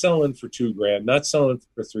not selling for $2,000, not selling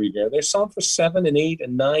for $3,000. They're selling for $7,000 and $8,000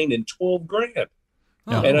 and $9,000 and $12,000.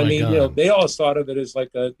 Oh, and they always thought of it as like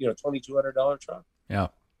a $2,200 truck. Yeah,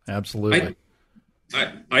 absolutely.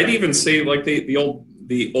 I'd even say like the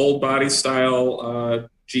old body style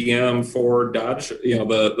GM, Ford, Dodge.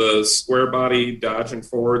 The square body Dodge and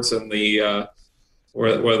Fords, and the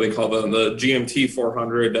what do they call them? The GMT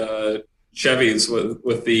 400 Chevys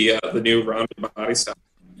with the new rounded body style.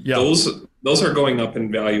 Yeah, those are going up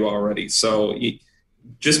in value already. So.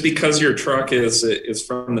 Just because your truck is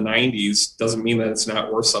from the 90s doesn't mean that it's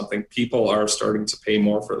not worth something. People are starting to pay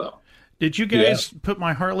more for them. Did you guys put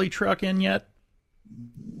my Harley truck in yet?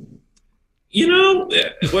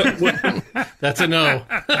 That's a no.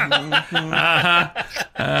 Yeah,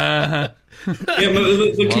 but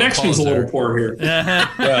the connection's a little poor here.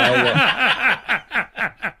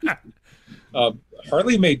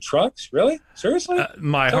 Harley made trucks? Really? Seriously?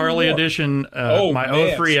 My Harley edition,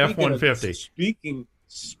 my 03 F-150.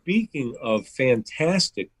 Speaking of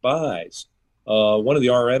fantastic buys, one of the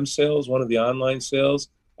RM sales, one of the online sales,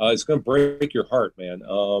 it's going to break your heart, man.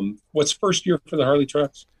 What's first year for the Harley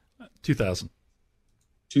trucks? 2000.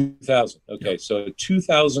 2000. Okay, so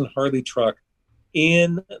 2000 Harley truck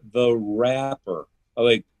in the wrapper,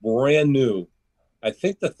 like brand new, I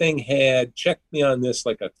think the thing had, check me on this,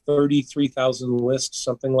 like a 33,000 list,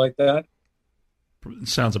 something like that.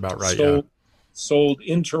 Sounds about right. Sold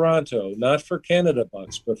in Toronto, not for Canada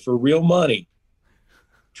bucks, but for real money.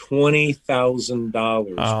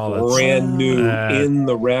 $20,000, brand new in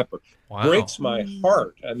the wrapper. Wow. Breaks my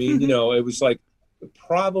heart. I mean, it was like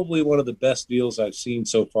probably one of the best deals I've seen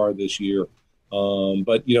so far this year.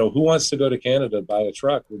 But who wants to go to Canada to buy a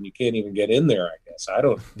truck when you can't even get in there? I guess I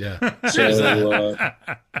don't. Yeah. So,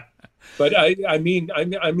 but I mean,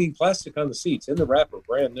 plastic on the seats in the wrapper,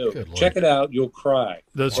 brand new. Check it out, you'll cry.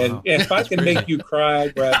 And if I can make you cry,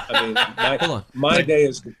 Brett, I mean, my day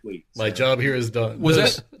is complete. My job here is done.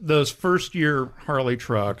 Those first year Harley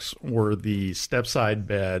trucks were the step side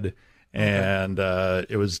bed, and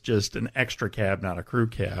it was just an extra cab, not a crew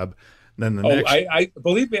cab. Then the next, I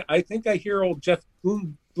believe me, I think I hear old Jeff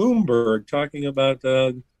Bloomberg talking about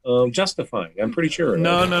justifying. I'm pretty sure.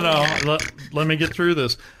 No. Let me get through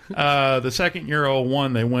this. The second year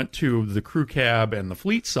 01, they went to the crew cab and the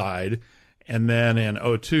fleet side, and then in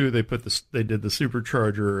 02 they did the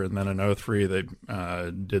supercharger, and then in 03 they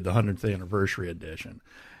did the 100th anniversary edition.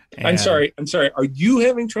 And I'm sorry. Are you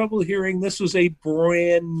having trouble hearing? This was a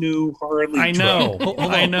brand new Harley truck.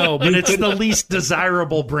 I know, but it's the least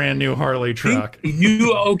desirable brand new Harley truck.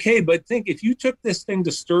 But think, if you took this thing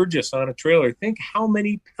to Sturgis on a trailer, think how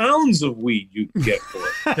many pounds of weed you could get for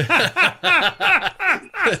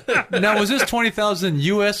it. Now, was this 20,000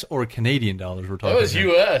 U.S. or Canadian dollars we're talking? It was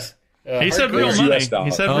U.S. He said real money.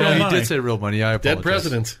 He said real money. He did say real money. I apologize. Dead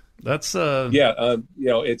presidents. That's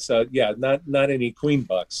it's not any queen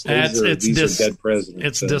bucks. These are dead presidents.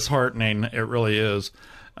 It's disheartening. It really is.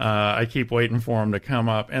 I keep waiting for them to come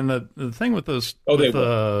up. And the thing with those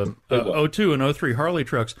 02 and 03 Harley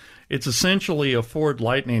trucks, it's essentially a Ford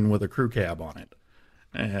Lightning with a crew cab on it.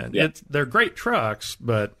 And they're great trucks,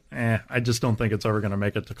 but I just don't think it's ever going to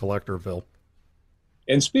make it to Collectorville.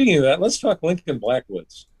 And speaking of that, let's talk Lincoln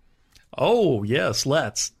Blackwoods. Oh yes,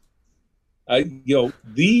 let's.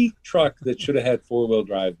 The truck that should have had four-wheel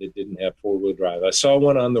drive that didn't have four-wheel drive. I saw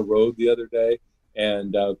one on the road the other day,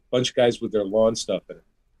 and a bunch of guys with their lawn stuff in it.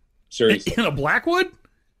 Seriously. In a Blackwood?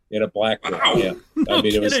 In a Blackwood, yeah. I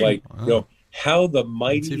mean, it was like, how the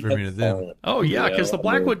mighty have fallen. Oh, yeah, because the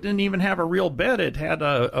Blackwood didn't even have a real bed. It had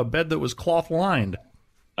a bed that was cloth-lined.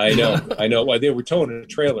 I know. Well, they were towing a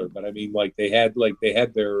trailer, but I mean, they had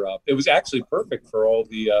their. It was actually perfect for all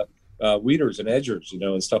the weeders and edgers,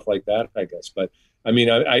 and stuff like that, I guess. But I mean,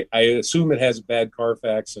 I assume it has a bad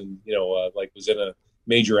Carfax and was in a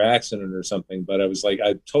major accident or something. But I was like,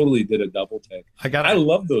 I totally did a double take. I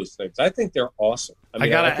love those things. I think they're awesome. I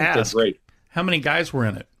think ask, they're great. How many guys were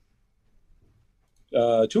in it?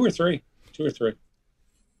 2 or 3. 2 or 3.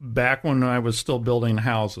 Back when I was still building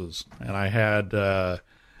houses, and I had the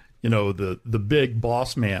big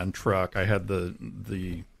Boss Man truck. I had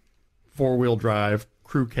the 4-wheel drive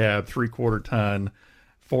crew cab 3/4 ton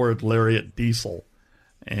Ford Lariat diesel,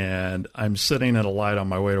 and I'm sitting at a light on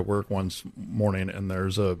my way to work one morning, and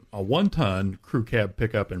there's a 1-ton crew cab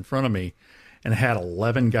pickup in front of me, and it had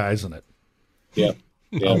 11 guys in it. Yeah.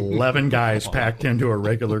 11 guys packed into a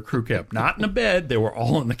regular crew cab, not in a bed. They were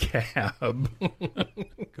all in the cab.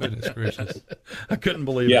 Goodness gracious! I couldn't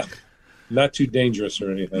believe it. Yeah, not too dangerous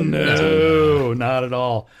or anything. No, not at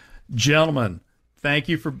all, gentlemen. Thank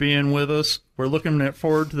you for being with us. We're looking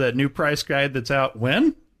forward to that new price guide that's out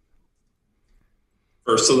when?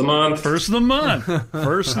 First of the month. First of the month.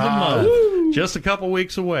 Just a couple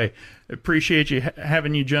weeks away. Appreciate you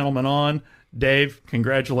having you gentlemen on. Dave,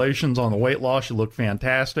 congratulations on the weight loss. You look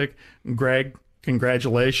fantastic. Greg,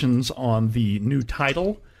 congratulations on the new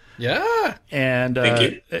title. Yeah. And thank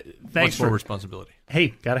you. Thanks for responsibility. Hey,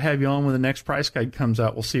 got to have you on when the next price guide comes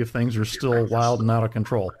out. We'll see if things are still wild and out of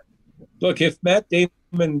control. Look, if Matt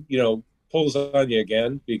Damon, pulls on you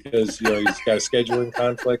again because he's got a scheduling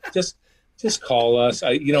conflict, just call us.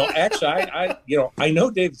 I know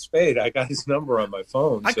David Spade. I got his number on my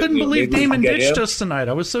phone. I couldn't believe Damon ditched us tonight.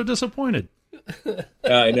 I was so disappointed.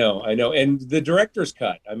 I know. And the director's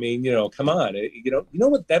cut. I mean, come on. You know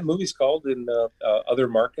what that movie's called in other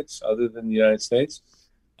markets other than the United States?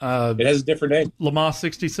 It has a different name. Le Mans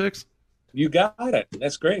 66. You got it.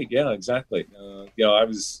 That's great. Yeah, exactly. I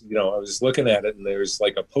was looking at it, and there's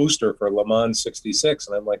like a poster for Le Mans 66,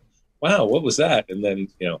 and I'm like, wow, what was that? And then,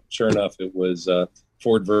 sure enough, it was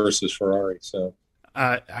Ford versus Ferrari. So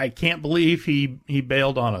I can't believe he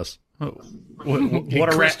bailed on us.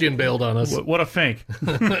 What Christian bailed on us. What a fink.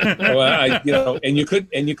 Well, and you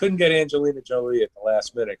couldn't get Angelina Jolie at the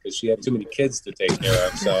last minute because she had too many kids to take care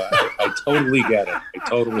of. So I totally get it.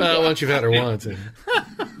 Once you've had her once. The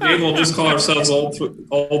Maybe we'll just call ourselves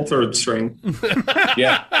old third string.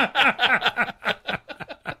 Yeah.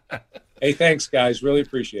 Hey, thanks, guys. Really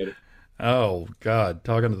appreciate it. Oh, God.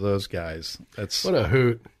 Talking to those guys. That's what a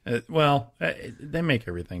hoot. They make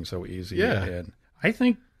everything so easy. Yeah. And I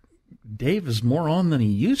think Dave is more on than he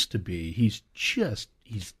used to be. He's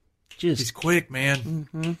quick, man.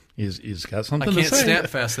 Mm-hmm. He's got something to say. I can't snap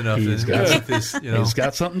fast enough. He's got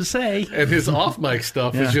something to say. And his off-mic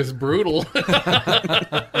stuff is just brutal.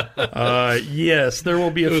 Yes, there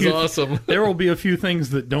will be awesome. There will be a few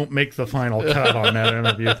things that don't make the final cut on that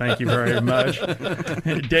interview. Thank you very much.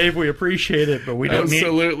 Dave, we appreciate it, but we don't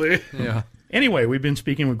Absolutely. Yeah. Anyway, we've been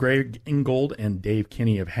speaking with Greg Ingold and Dave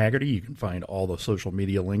Kinney of Hagerty. You can find all the social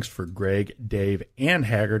media links for Greg, Dave, and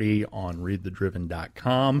Hagerty on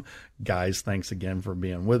readthedriven.com. Guys, thanks again for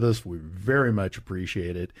being with us. We very much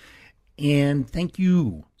appreciate it. And thank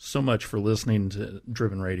you so much for listening to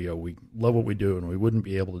Driven Radio. We love what we do, and we wouldn't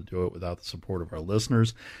be able to do it without the support of our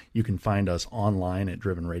listeners. You can find us online at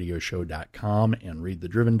drivenradioshow.com and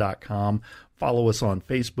readthedriven.com. Follow us on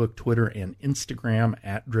Facebook, Twitter, and Instagram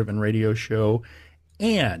at Driven Radio Show.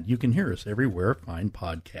 And you can hear us everywhere fine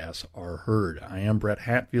podcasts are heard. I am Brett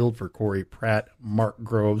Hatfield for Corey Pratt, Mark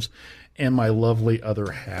Groves, and my lovely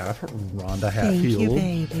other half, Rhonda Hatfield.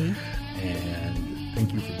 Thank you, baby. And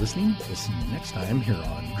thank you for listening. We'll see you next time here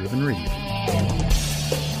on Driven Radio.